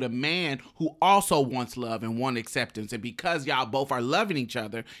involved with a man who also wants love and wants acceptance. And because y'all both are loving each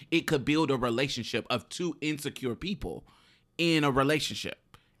other, it could build a relationship of two insecure people in a relationship.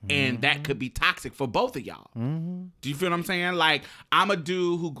 And that could be toxic for both of y'all. Do you feel what I'm saying? Like, I'm a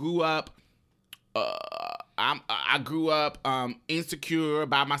dude who grew up, I grew up insecure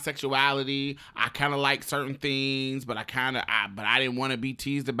about my sexuality. I kind of like certain things, but I didn't want to be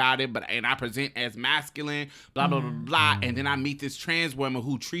teased about it. And I present as masculine, blah, blah, blah, blah. And then I meet this trans woman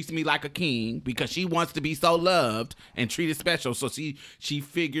who treats me like a king because she wants to be so loved and treated special. So she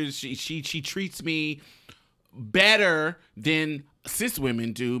figures she treats me better than cis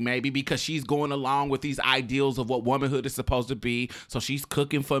women do, maybe because she's going along with these ideals of what womanhood is supposed to be. So she's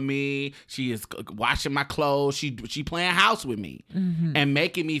cooking for me, she is washing my clothes, she playing house with me and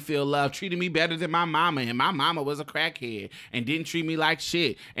making me feel loved, treating me better than my mama, and my mama was a crackhead and didn't treat me like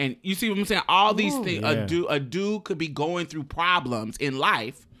shit. And you see what I'm saying? All these things. A dude could be going through problems in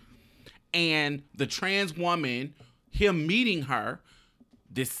life, and the trans woman, him meeting her,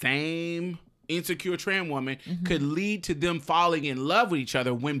 this same insecure trans woman, could lead to them falling in love with each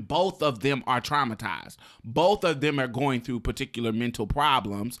other when both of them are traumatized. Both of them are going through particular mental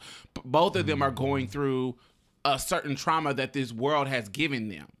problems. Both of them are going through a certain trauma that this world has given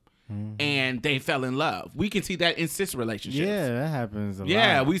them. And they fell in love. We can see that in cis relationships. Yeah, that happens a lot.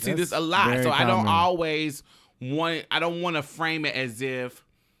 Yeah, we see this a lot. So I don't common. always want, I don't want to frame it as if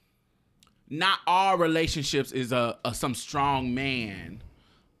not all relationships is some strong man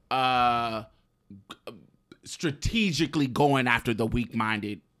strategically going after the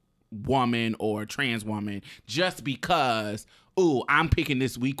weak-minded woman or trans woman just because, I'm picking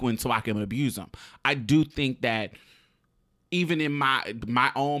this weak one so I can abuse them. I do think that even in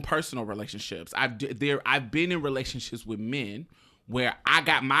my own personal relationships, I've been in relationships with men where I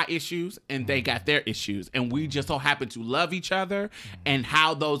got my issues and they got their issues, and we just so happen to love each other, and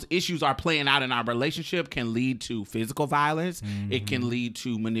how those issues are playing out in our relationship can lead to physical violence. It can lead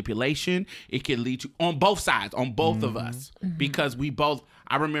to manipulation. It can lead to, on both sides, on both of us, because we both,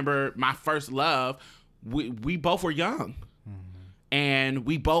 I remember my first love, we both were young. And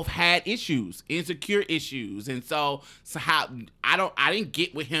we both had issues, insecure issues. And so how I didn't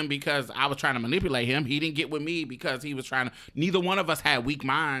get with him because I was trying to manipulate him. He didn't get with me because he was trying to, neither one of us had weak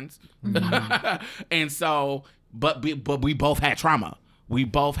minds. And so, but we both had trauma. We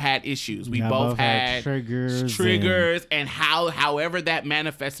both had issues. We both had triggers and however that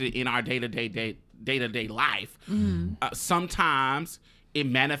manifested in our day-to-day life. Sometimes it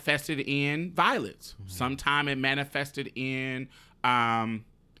manifested in violence. Sometimes it manifested in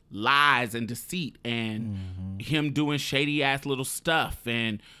lies and deceit and him doing shady ass little stuff,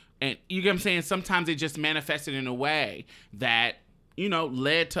 and you get what I'm saying? Sometimes it just manifested in a way that,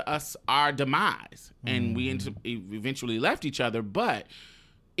 led to our demise, and we eventually left each other. But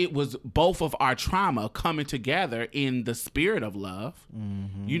it was both of our trauma coming together in the spirit of love,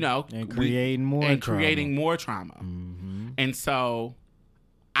 and creating more trauma. And so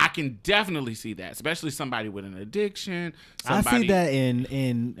I can definitely see that, especially somebody with an addiction. I see that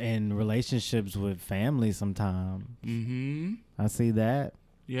in relationships with family sometimes. I see that.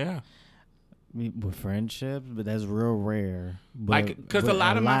 Yeah. With friendships, but that's real rare. Because a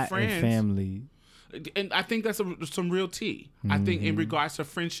lot of my friends, family, and I think that's some real tea. I think in regards to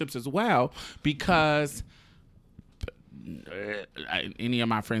friendships as well, because any of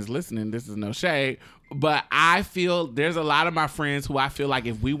my friends listening, this is no shade, but I feel there's a lot of my friends who I feel like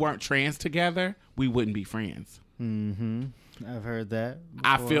if we weren't trans together, we wouldn't be friends. I've heard that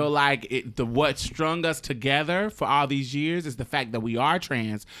before. I feel like what strung us together for all these years is the fact that we are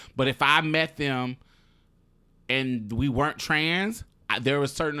trans. But if I met them and we weren't trans, there were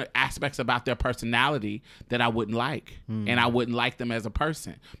certain aspects about their personality that I wouldn't like, and I wouldn't like them as a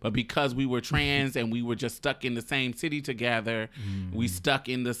person. But because we were trans and we were just stuck in the same city together, we stuck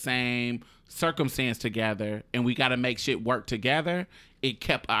in the same circumstance together, and we got to make shit work together, it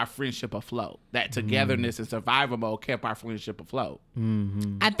kept our friendship afloat. That togetherness and survival mode kept our friendship afloat.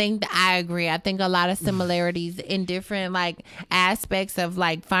 I think I agree. I think a lot of similarities in different aspects of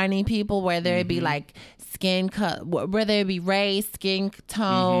finding people, whether it be skin color, whether it be race, skin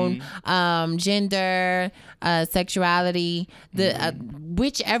tone, gender, sexuality,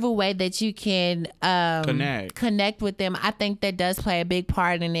 whichever way that you can connect with them. I think that does play a big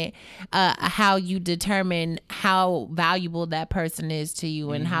part in it. How you determine how valuable that person is to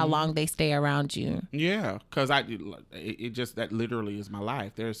you and how long they stay around you. Yeah, because it just, that literally is my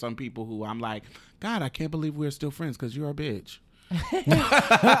life. There are some people who I'm like, God, I can't believe we're still friends because you're a bitch.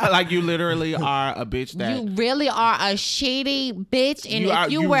 Like, you literally are a bitch. That you really are a shitty bitch, and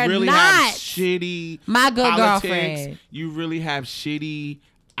if you were really not have shitty my good politics, girlfriend, you really have shitty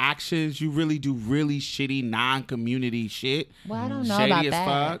actions. You really do really shitty non-community shit. Well, I don't know Shady about as that.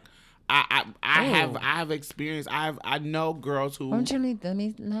 fuck. I have experience. I know girls who. Let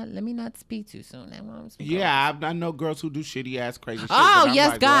me not speak too soon. Yeah, I know girls who do shitty ass crazy shit. Oh, but I'm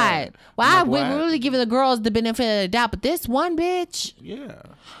yes, like, God. what? Well, I'm like, we're what? really giving the girls the benefit of the doubt, but this one bitch, Yeah.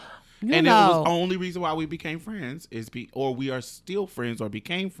 you And know, it was the only reason why we became friends or we are still friends or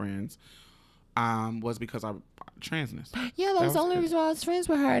became friends, was because of transness. yeah, that was the only it. reason why I was friends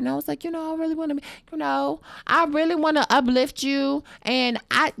with her. And I was like, I really want to, I really want to uplift you. And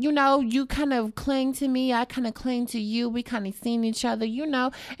you kind of cling to me. I kind of cling to you. We kind of seen each other,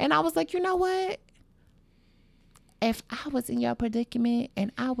 And I was like, you know what? If I was in your predicament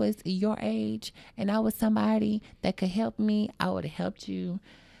and I was your age and I was somebody that could help me, I would have helped you.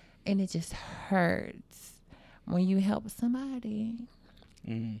 And it just hurts when you help somebody.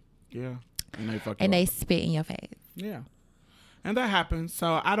 Yeah. And they fuck you And they up. spit in your face. Yeah. And that happens.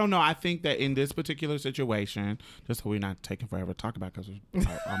 So I don't know. I think that in this particular situation, just so we're not taking forever to talk about because we're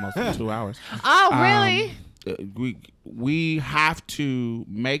almost 2 hours. Oh, really? We have to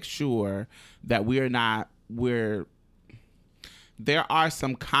make sure that there are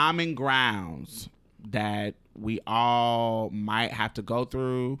some common grounds that we all might have to go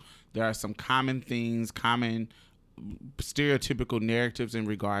through. There are some common things, common stereotypical narratives in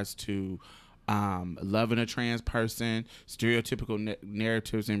regards to loving a trans person, stereotypical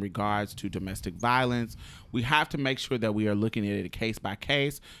narratives in regards to domestic violence. We have to make sure that we are looking at it case by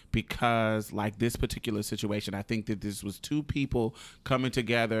case because, like this particular situation, I think that this was two people coming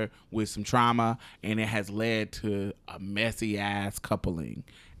together with some trauma, and it has led to a messy ass coupling.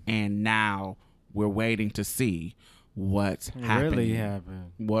 And now we're waiting to see what's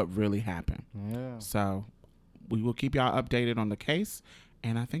happening. What really happened. Yeah. So we will keep y'all updated on the case,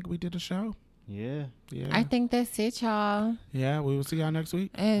 and I think we did a show. Yeah. I think that's it, y'all. Yeah, we will see y'all next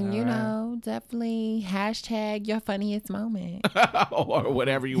week. And, definitely hashtag your funniest moment. Or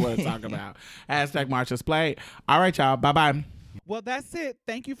whatever you want to talk about. Hashtag Marsha's Plate. All right, y'all. Bye-bye. Well, that's it.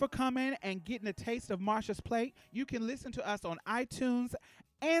 Thank you for coming and getting a taste of Marsha's Plate. You can listen to us on iTunes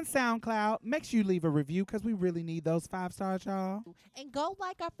and SoundCloud. Make sure you leave a review because we really need those 5 stars, y'all. And go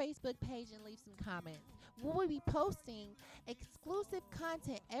like our Facebook page and leave some comments. We'll be posting exclusive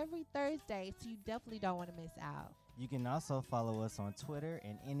content every Thursday, so you definitely don't want to miss out. You can also follow us on Twitter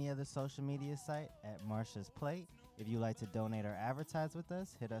and any other social media site at Marsha's Plate. If you'd like to donate or advertise with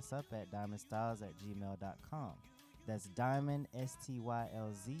us, hit us up at diamondstyles@gmail.com. That's diamond,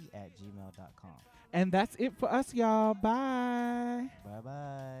 STYLZ@gmail.com. And that's it for us, y'all. Bye.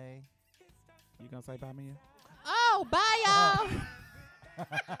 Bye-bye. You gonna say bye, Mia? Oh, bye, y'all.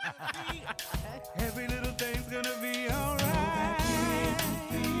 Every little thing's gonna be alright.